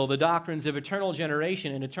wasn't until the doctrines of eternal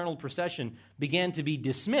generation and eternal procession began to be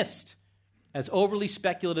dismissed as overly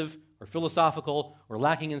speculative or philosophical or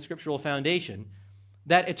lacking in scriptural foundation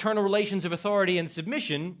that eternal relations of authority and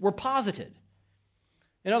submission were posited.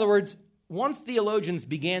 In other words, once theologians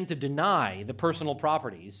began to deny the personal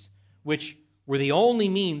properties, which were the only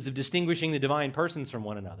means of distinguishing the divine persons from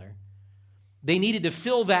one another, they needed to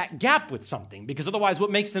fill that gap with something, because otherwise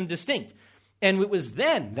what makes them distinct? And it was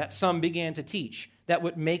then that some began to teach that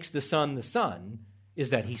what makes the Son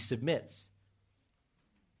is that he submits.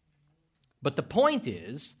 But the point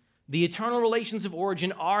is, the eternal relations of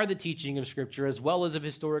origin are the teaching of Scripture as well as of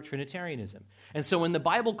historic Trinitarianism. And so when the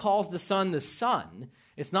Bible calls the Son,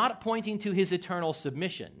 it's not pointing to his eternal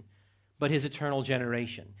submission, but his eternal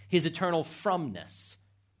generation, his eternal fromness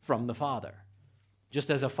from the Father.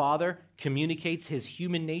 Just as a father communicates his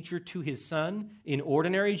human nature to his son in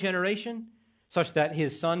ordinary generation, such that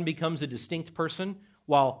his son becomes a distinct person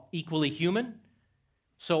while equally human,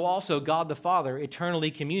 so also God the Father eternally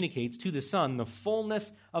communicates to the Son the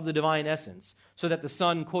fullness of the divine essence, so that the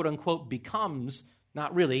Son, quote-unquote, becomes,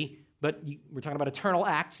 not really, but we're talking about eternal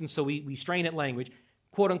acts, and so we strain at language,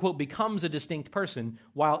 quote-unquote, becomes a distinct person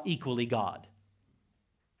while equally God.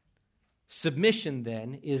 Submission,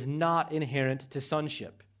 then, is not inherent to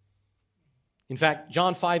sonship. In fact,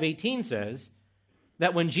 John 5:18 says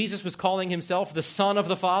that when Jesus was calling himself the Son of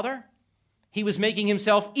the Father, he was making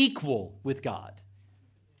himself equal with God.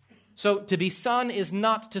 So to be son is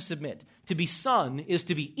not to submit. To be son is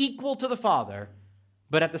to be equal to the Father,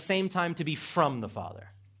 but at the same time to be from the Father.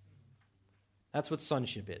 That's what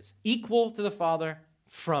sonship is. Equal to the Father,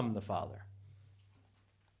 from the Father.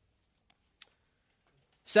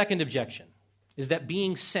 Second objection is that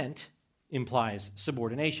being sent implies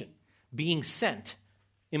subordination. Being sent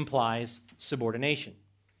implies subordination.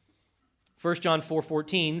 1 John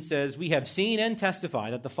 4:14 says, "We have seen and testify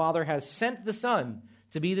that the Father has sent the Son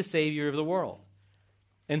to be the Savior of the world."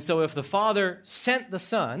 And so if the Father sent the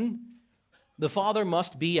Son, the Father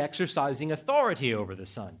must be exercising authority over the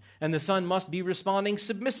Son, and the Son must be responding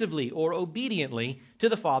submissively or obediently to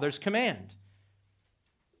the Father's command.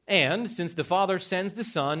 And since the Father sends the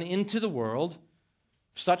Son into the world,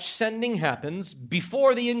 such sending happens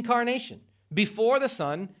before the incarnation, before the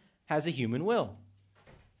Son has a human will.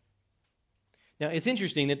 Now, it's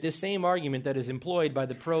interesting that this same argument that is employed by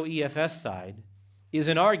the pro-EFS side is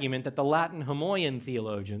an argument that the Latin Homoian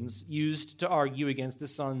theologians used to argue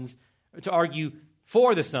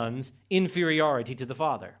for the Son's inferiority to the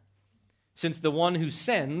Father, since the one who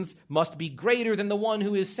sends must be greater than the one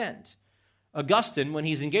who is sent. Augustine, when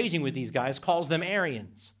he's engaging with these guys, calls them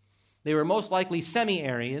Arians. They were most likely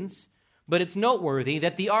semi-Arians, but it's noteworthy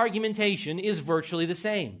that the argumentation is virtually the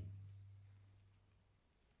same.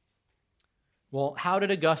 Well, how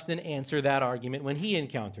did Augustine answer that argument when he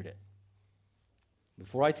encountered it?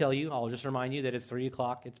 Before I tell you, I'll just remind you that it's 3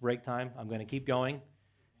 o'clock, it's break time. I'm going to keep going.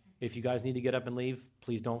 If you guys need to get up and leave,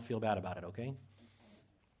 please don't feel bad about it, okay?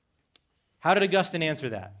 How did Augustine answer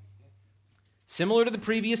that? Similar to the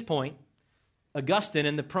previous point, Augustine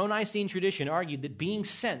and the pro-Nicene tradition argued that being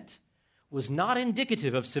sent was not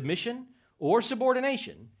indicative of submission or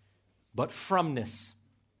subordination, but fromness.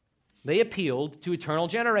 They appealed to eternal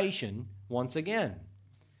generation once again.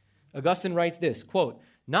 Augustine writes this, quote,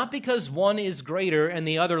 "Not because one is greater and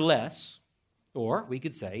the other less," or we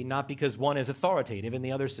could say, not because one is authoritative and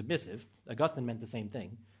the other submissive. Augustine meant the same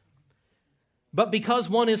thing. "But because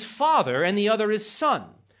one is father and the other is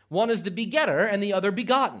son. One is the begetter and the other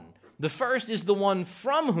begotten. The first is the one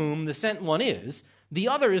from whom the sent one is. The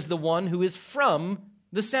other is the one who is from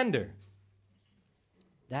the sender."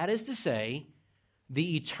 That is to say,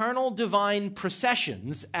 the eternal divine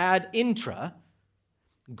processions ad intra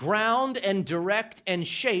ground and direct and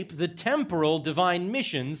shape the temporal divine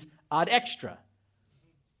missions ad extra.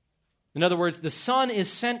 In other words, the Son is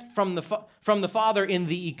sent from the Father in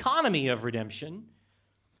the economy of redemption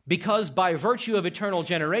because by virtue of eternal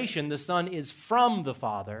generation, the Son is from the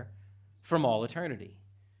Father from all eternity.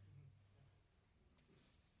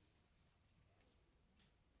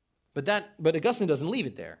 But Augustine doesn't leave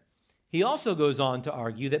it there. He also goes on to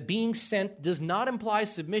argue that being sent does not imply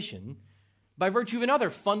submission by virtue of another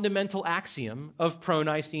fundamental axiom of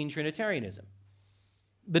pro-Nicene Trinitarianism,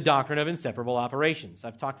 the doctrine of inseparable operations.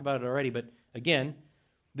 I've talked about it already, but again,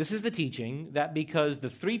 this is the teaching that because the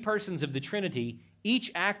three persons of the Trinity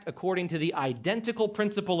each act according to the identical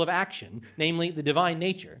principle of action, namely the divine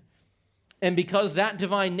nature, and because that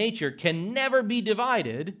divine nature can never be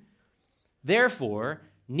divided, therefore,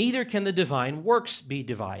 neither can the divine works be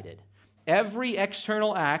divided. Every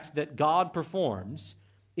external act that God performs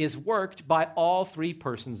is worked by all three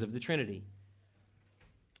persons of the Trinity.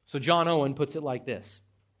 So John Owen puts it like this.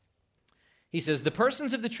 He says, "The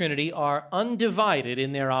persons of the Trinity are undivided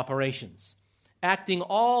in their operations, acting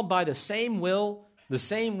all by the same will, the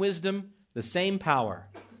same wisdom, the same power.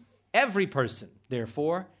 Every person,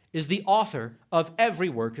 therefore, is the author of every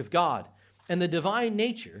work of God, and the divine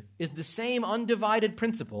nature is the same undivided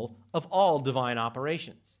principle of all divine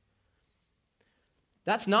operations."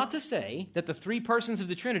 That's not to say that the three persons of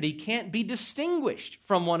the Trinity can't be distinguished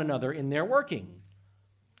from one another in their working.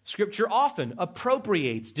 Scripture often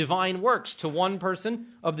appropriates divine works to one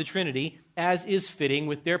person of the Trinity as is fitting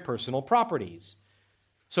with their personal properties.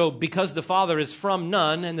 So because the Father is from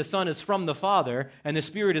none, and the Son is from the Father, and the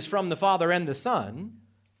Spirit is from the Father and the Son,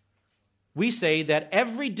 we say that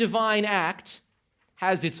every divine act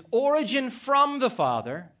has its origin from the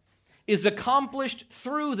Father, is accomplished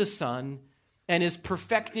through the Son, and is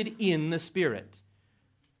perfected in the Spirit.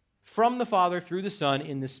 From the Father, through the Son,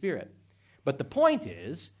 in the Spirit. But the point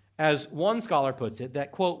is, as one scholar puts it,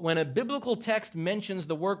 that, quote, "When a biblical text mentions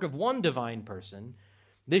the work of one divine person,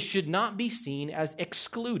 this should not be seen as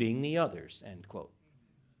excluding the others," end quote.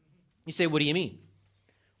 You say, what do you mean?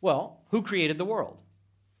 Well, who created the world?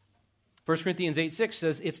 1 Corinthians 8:6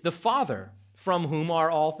 says, "It's the Father from whom are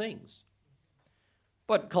all things."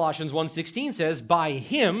 But Colossians 1:16 says, "By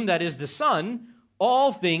him," that is the Son,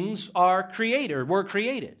 "all things were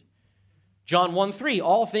created." John 1:3,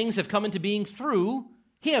 "All things have come into being through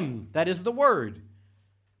him," that is the Word.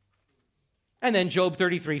 And then Job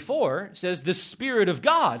 33:4 says, "The Spirit of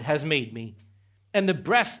God has made me, and the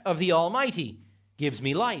breath of the Almighty gives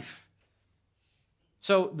me life."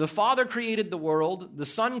 So the Father created the world, the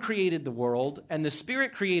Son created the world, and the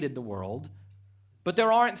Spirit created the world, but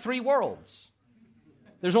there aren't three worlds.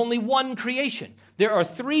 There's only one creation. There are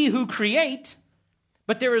three who create,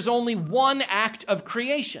 but there is only one act of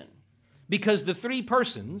creation because the three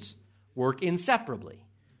persons work inseparably.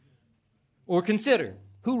 Or consider,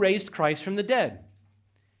 who raised Christ from the dead?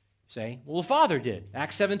 Say, well, the Father did.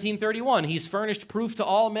 Acts 17:31, "He's furnished proof to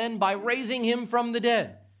all men by raising him from the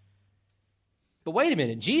dead." But wait a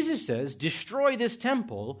minute, Jesus says, "Destroy this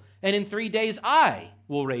temple, and in 3 days I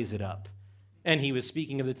will raise it up." And he was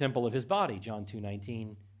speaking of the temple of his body, John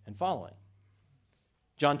 2:19 and following.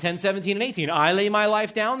 John 10:17 and 18, "I lay my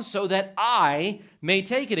life down so that I may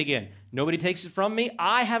take it again. Nobody takes it from me.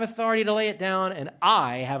 I have authority to lay it down, and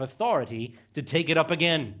I have authority to take it up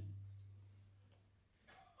again."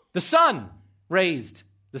 The Son raised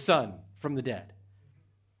the Son from the dead.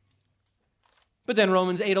 But then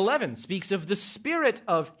Romans 8:11 speaks of the Spirit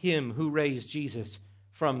of him who raised Jesus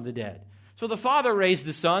from the dead. So the Father raised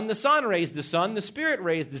the Son raised the Son, the Spirit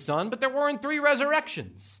raised the Son, but there weren't three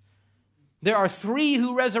resurrections. There are three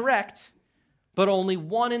who resurrect, but only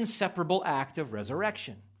one inseparable act of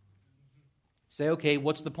resurrection. Say, okay,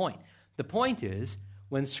 what's the point? The point is,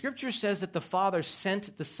 when Scripture says that the Father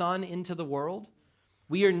sent the Son into the world,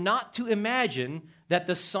 we are not to imagine that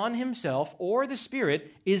the Son himself or the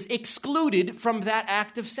Spirit is excluded from that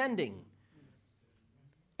act of sending.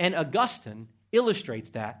 And Augustine illustrates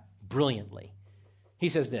that brilliantly. He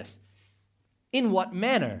says this, "In what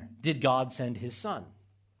manner did God send his Son?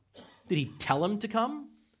 Did he tell him to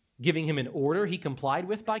come? giving him an order he complied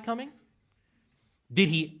with by coming? Did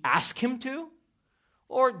he ask him to?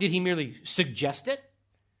 Or did he merely suggest it?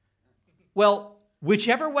 Well,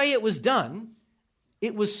 whichever way it was done,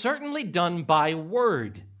 it was certainly done by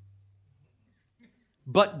word.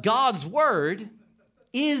 But God's word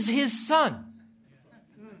is his Son.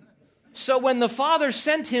 So when the Father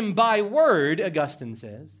sent him by word, Augustine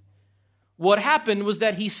says, what happened was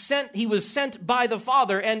that he was sent by the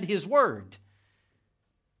Father and his word.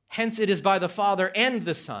 Hence it is by the Father and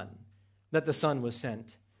the Son that the Son was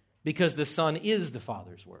sent, because the Son is the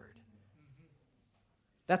Father's word.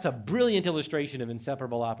 That's a brilliant illustration of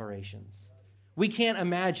inseparable operations. We can't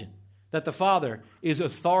imagine that the Father is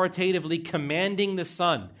authoritatively commanding the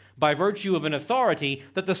Son by virtue of an authority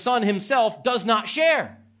that the Son himself does not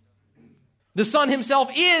share. The Son himself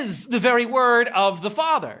is the very word of the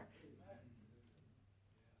Father.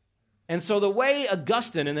 And so the way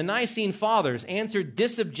Augustine and the Nicene Fathers answered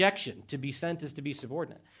this objection, to be sent is to be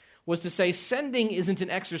subordinate, was to say sending isn't an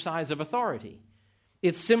exercise of authority.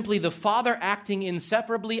 It's simply the Father acting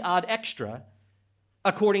inseparably ad extra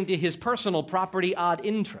according to his personal property ad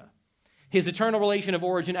intra, his eternal relation of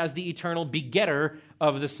origin as the eternal begetter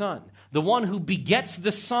of the Son. The one who begets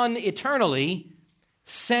the Son eternally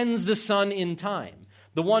sends the Son in time.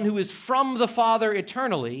 The one who is from the Father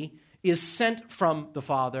eternally is sent from the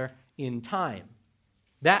Father in time.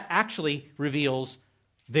 That actually reveals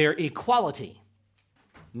their equality,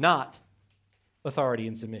 not authority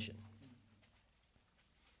and submission.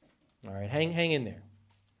 All right, hang in there.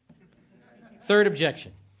 Third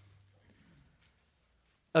objection.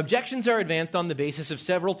 Objections are advanced on the basis of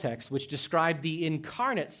several texts which describe the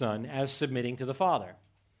incarnate Son as submitting to the Father.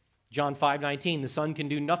 John 5:19, the Son can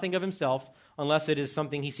do nothing of himself unless it is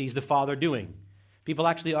something he sees the Father doing. People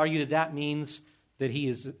actually argue that that means that he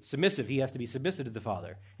is submissive. He has to be submissive to the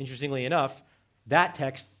Father. Interestingly enough, that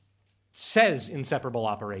text says inseparable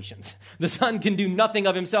operations. The Son can do nothing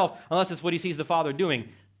of himself unless it's what he sees the Father doing.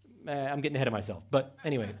 I'm getting ahead of myself. But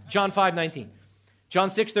anyway, John 5:19. John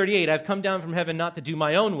 6:38, I've come down from heaven not to do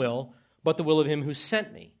my own will, but the will of him who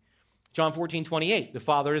sent me. John 14:28, the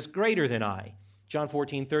Father is greater than I. John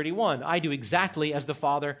 14:31, I do exactly as the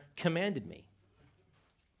Father commanded me.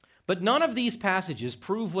 But none of these passages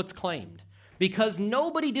prove what's claimed, because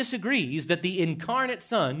nobody disagrees that the incarnate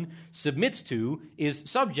Son submits to, is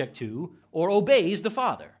subject to, or obeys the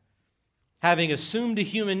Father. Having assumed a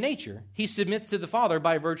human nature, he submits to the Father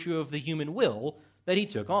by virtue of the human will that he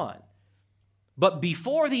took on. But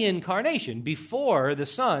before the incarnation, before the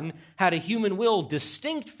Son had a human will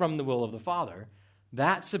distinct from the will of the Father,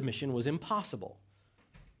 that submission was impossible.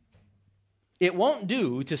 It won't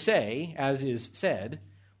do to say, as is said,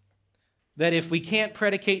 that if we can't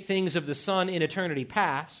predicate things of the Son in eternity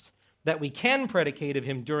past, that we can predicate of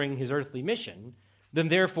him during his earthly mission, then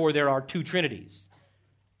therefore there are two trinities.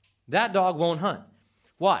 That dog won't hunt.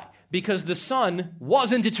 Why? Because the Son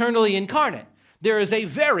wasn't eternally incarnate. There is a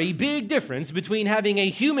very big difference between having a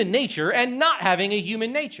human nature and not having a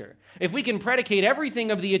human nature. If we can predicate everything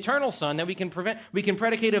of the eternal Son that we can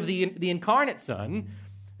predicate of the incarnate Son,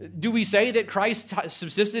 do we say that Christ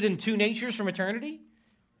subsisted in two natures from eternity?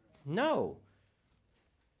 No.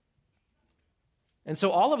 And so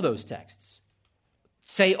all of those texts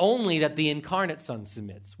say only that the incarnate Son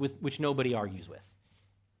submits, which nobody argues with.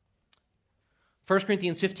 1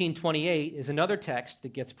 Corinthians 15:28 is another text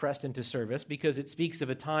that gets pressed into service because it speaks of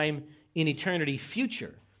a time in eternity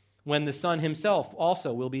future when the Son himself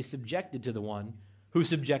also will be subjected to the one who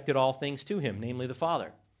subjected all things to him, namely the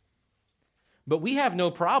Father. But we have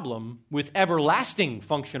no problem with everlasting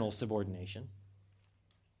functional subordination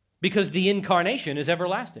because the incarnation is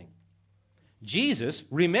everlasting. Jesus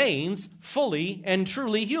remains fully and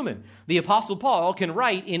truly human. The Apostle Paul can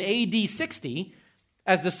write in AD 60,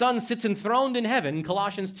 as the Son sits enthroned in heaven,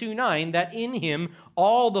 Colossians 2:9, that in him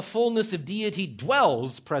all the fullness of deity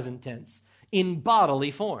dwells, present tense, in bodily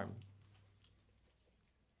form.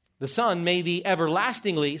 The Son may be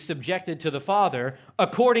everlastingly subjected to the Father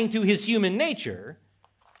according to his human nature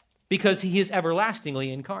because he is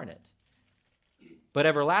everlastingly incarnate. But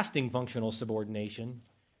everlasting functional subordination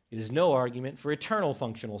is no argument for eternal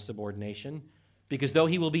functional subordination because though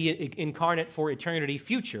he will be incarnate for eternity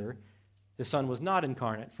future, the Son was not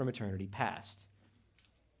incarnate from eternity past.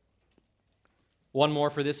 One more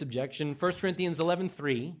for this objection. 1 Corinthians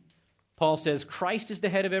 11:3, Paul says, Christ is the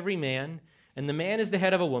head of every man, and the man is the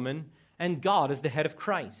head of a woman, and God is the head of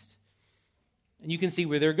Christ. And you can see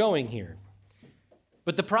where they're going here.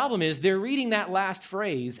 But the problem is they're reading that last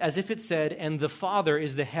phrase as if it said, and the Father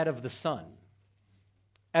is the head of the Son.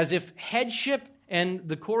 As if headship and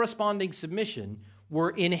the corresponding submission were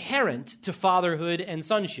inherent to fatherhood and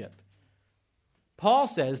sonship. Paul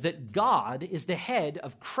says that God is the head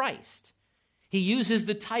of Christ. He uses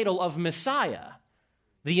the title of Messiah,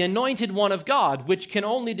 the anointed one of God, which can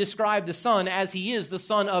only describe the Son as he is the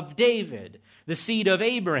son of David, the seed of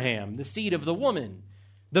Abraham, the seed of the woman,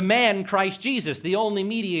 the man Christ Jesus, the only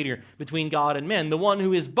mediator between God and men, the one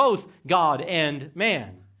who is both God and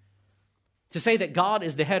man. To say that God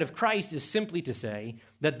is the head of Christ is simply to say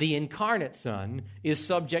that the incarnate Son is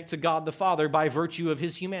subject to God the Father by virtue of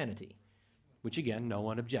his humanity, which again, no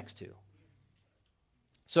one objects to.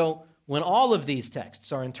 So, when all of these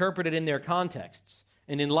texts are interpreted in their contexts,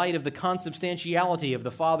 and in light of the consubstantiality of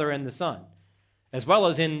the Father and the Son, as well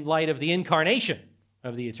as in light of the incarnation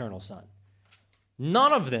of the eternal Son,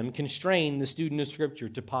 none of them constrain the student of Scripture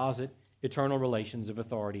to posit eternal relations of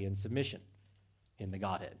authority and submission in the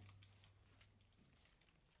Godhead.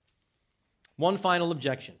 One final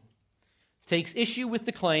objection takes issue with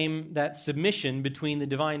the claim that submission between the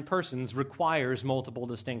divine persons requires multiple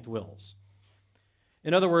distinct wills.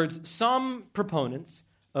 In other words, some proponents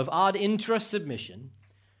of ad intra submission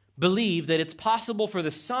believe that it's possible for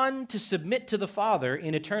the Son to submit to the Father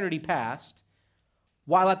in eternity past,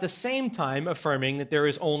 while at the same time affirming that there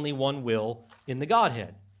is only one will in the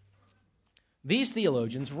Godhead. These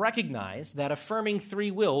theologians recognize that affirming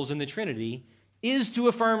three wills in the Trinity is to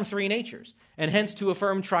affirm three natures, and hence to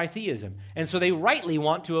affirm tritheism. And so they rightly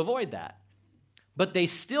want to avoid that. But they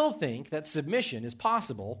still think that submission is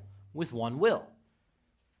possible with one will.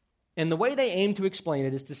 And the way they aim to explain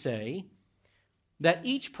it is to say that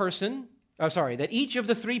each of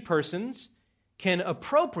the three persons can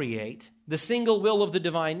appropriate the single will of the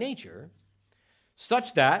divine nature,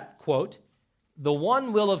 such that, quote, the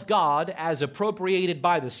one will of God as appropriated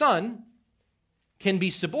by the Son can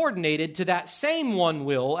be subordinated to that same one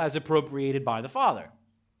will as appropriated by the Father.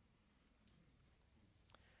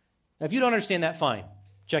 Now, if you don't understand that, fine,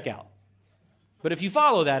 check out. But if you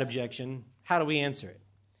follow that objection, how do we answer it?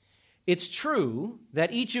 It's true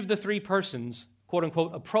that each of the three persons, quote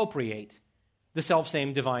unquote, appropriate the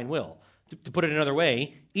selfsame divine will. To put it another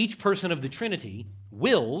way, each person of the Trinity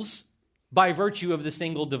wills by virtue of the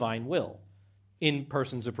single divine will in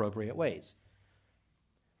persons' appropriate ways.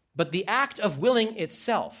 But the act of willing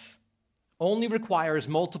itself only requires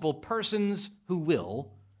multiple persons who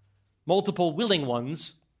will, multiple willing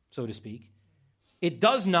ones, so to speak. It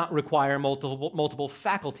does not require multiple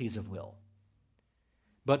faculties of will.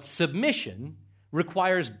 But submission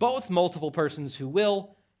requires both multiple persons who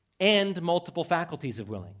will and multiple faculties of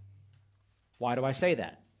willing. Why do I say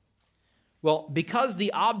that? Well, because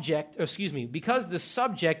the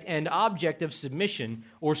subject and object of submission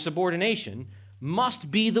or subordination must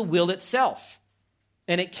be the will itself,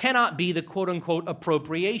 and it cannot be the quote-unquote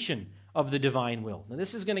appropriation of the divine will. Now,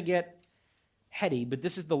 this is going to get heady, but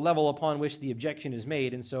this is the level upon which the objection is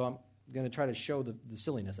made, and so I'm going to try to show the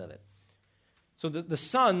silliness of it. So the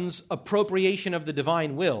Son's appropriation of the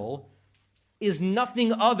divine will is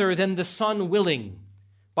nothing other than the Son willing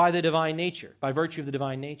by the divine nature, by virtue of the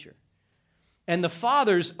divine nature. And the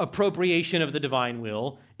Father's appropriation of the divine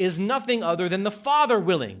will is nothing other than the Father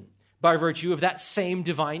willing by virtue of that same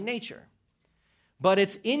divine nature. But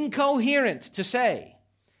it's incoherent to say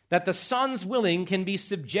that the Son's willing can be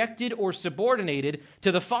subjected or subordinated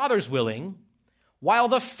to the Father's willing, while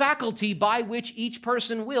the faculty by which each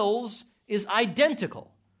person wills is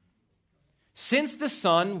identical. Since the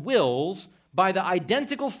Son wills by the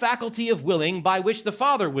identical faculty of willing by which the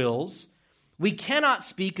Father wills, we cannot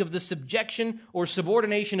speak of the subjection or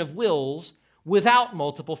subordination of wills without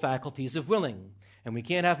multiple faculties of willing. And we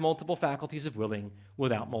can't have multiple faculties of willing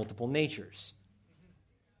without multiple natures.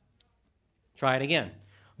 Try it again.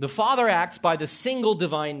 The Father acts by the single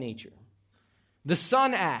divine nature. The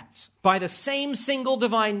Son acts by the same single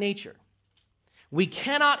divine nature. We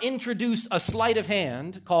cannot introduce a sleight of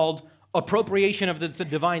hand called appropriation of the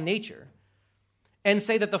divine nature and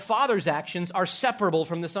say that the Father's actions are separable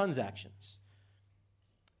from the Son's actions.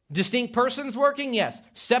 Distinct persons working? Yes.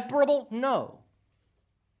 Separable? No.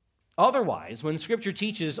 Otherwise, when Scripture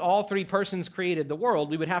teaches all three persons created the world,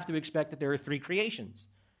 we would have to expect that there are three creations.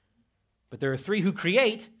 But there are three who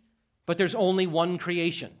create, but there's only one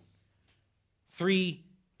creation. Three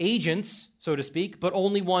agents, so to speak, but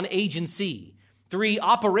only one agency. Three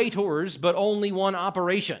operators, but only one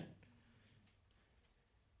operation.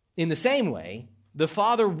 In the same way, the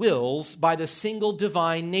Father wills by the single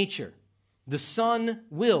divine nature. The Son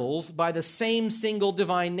wills by the same single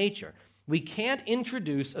divine nature. We can't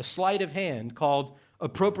introduce a sleight of hand called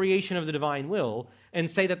appropriation of the divine will and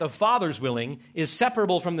say that the Father's willing is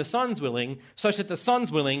separable from the Son's willing, such that the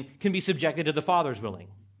Son's willing can be subjected to the Father's willing.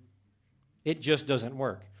 It just doesn't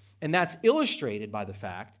work. And that's illustrated by the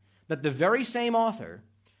fact that the very same author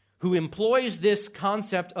who employs this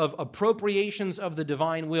concept of appropriations of the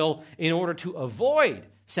divine will in order to avoid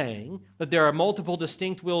saying that there are multiple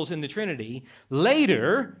distinct wills in the Trinity,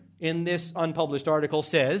 later in this unpublished article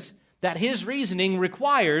says that his reasoning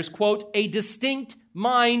requires, quote, a distinct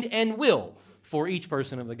mind and will for each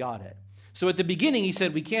person of the Godhead. So at the beginning he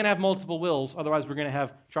said we can't have multiple wills, otherwise we're going to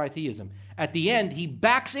have tritheism. At the end he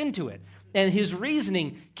backs into it, and his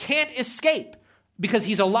reasoning can't escape because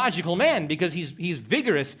he's a logical man, because he's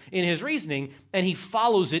vigorous in his reasoning, and he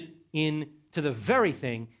follows it into the very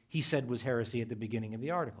thing he said was heresy at the beginning of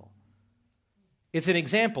the article. It's an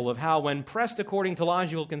example of how, when pressed according to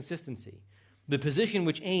logical consistency, the position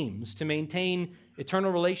which aims to maintain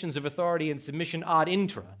eternal relations of authority and submission ad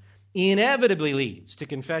intra inevitably leads to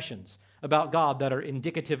confessions about God that are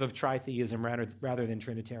indicative of tritheism rather than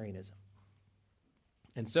Trinitarianism.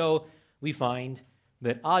 And so we find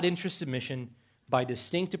that ad intra submission by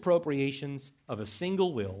distinct appropriations of a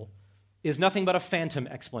single will is nothing but a phantom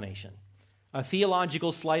explanation, a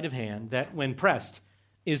theological sleight of hand that, when pressed,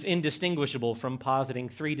 is indistinguishable from positing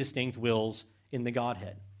three distinct wills in the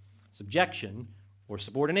Godhead. Subjection or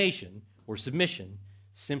subordination or submission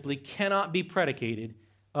simply cannot be predicated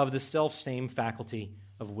of the self-same faculty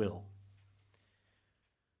of will.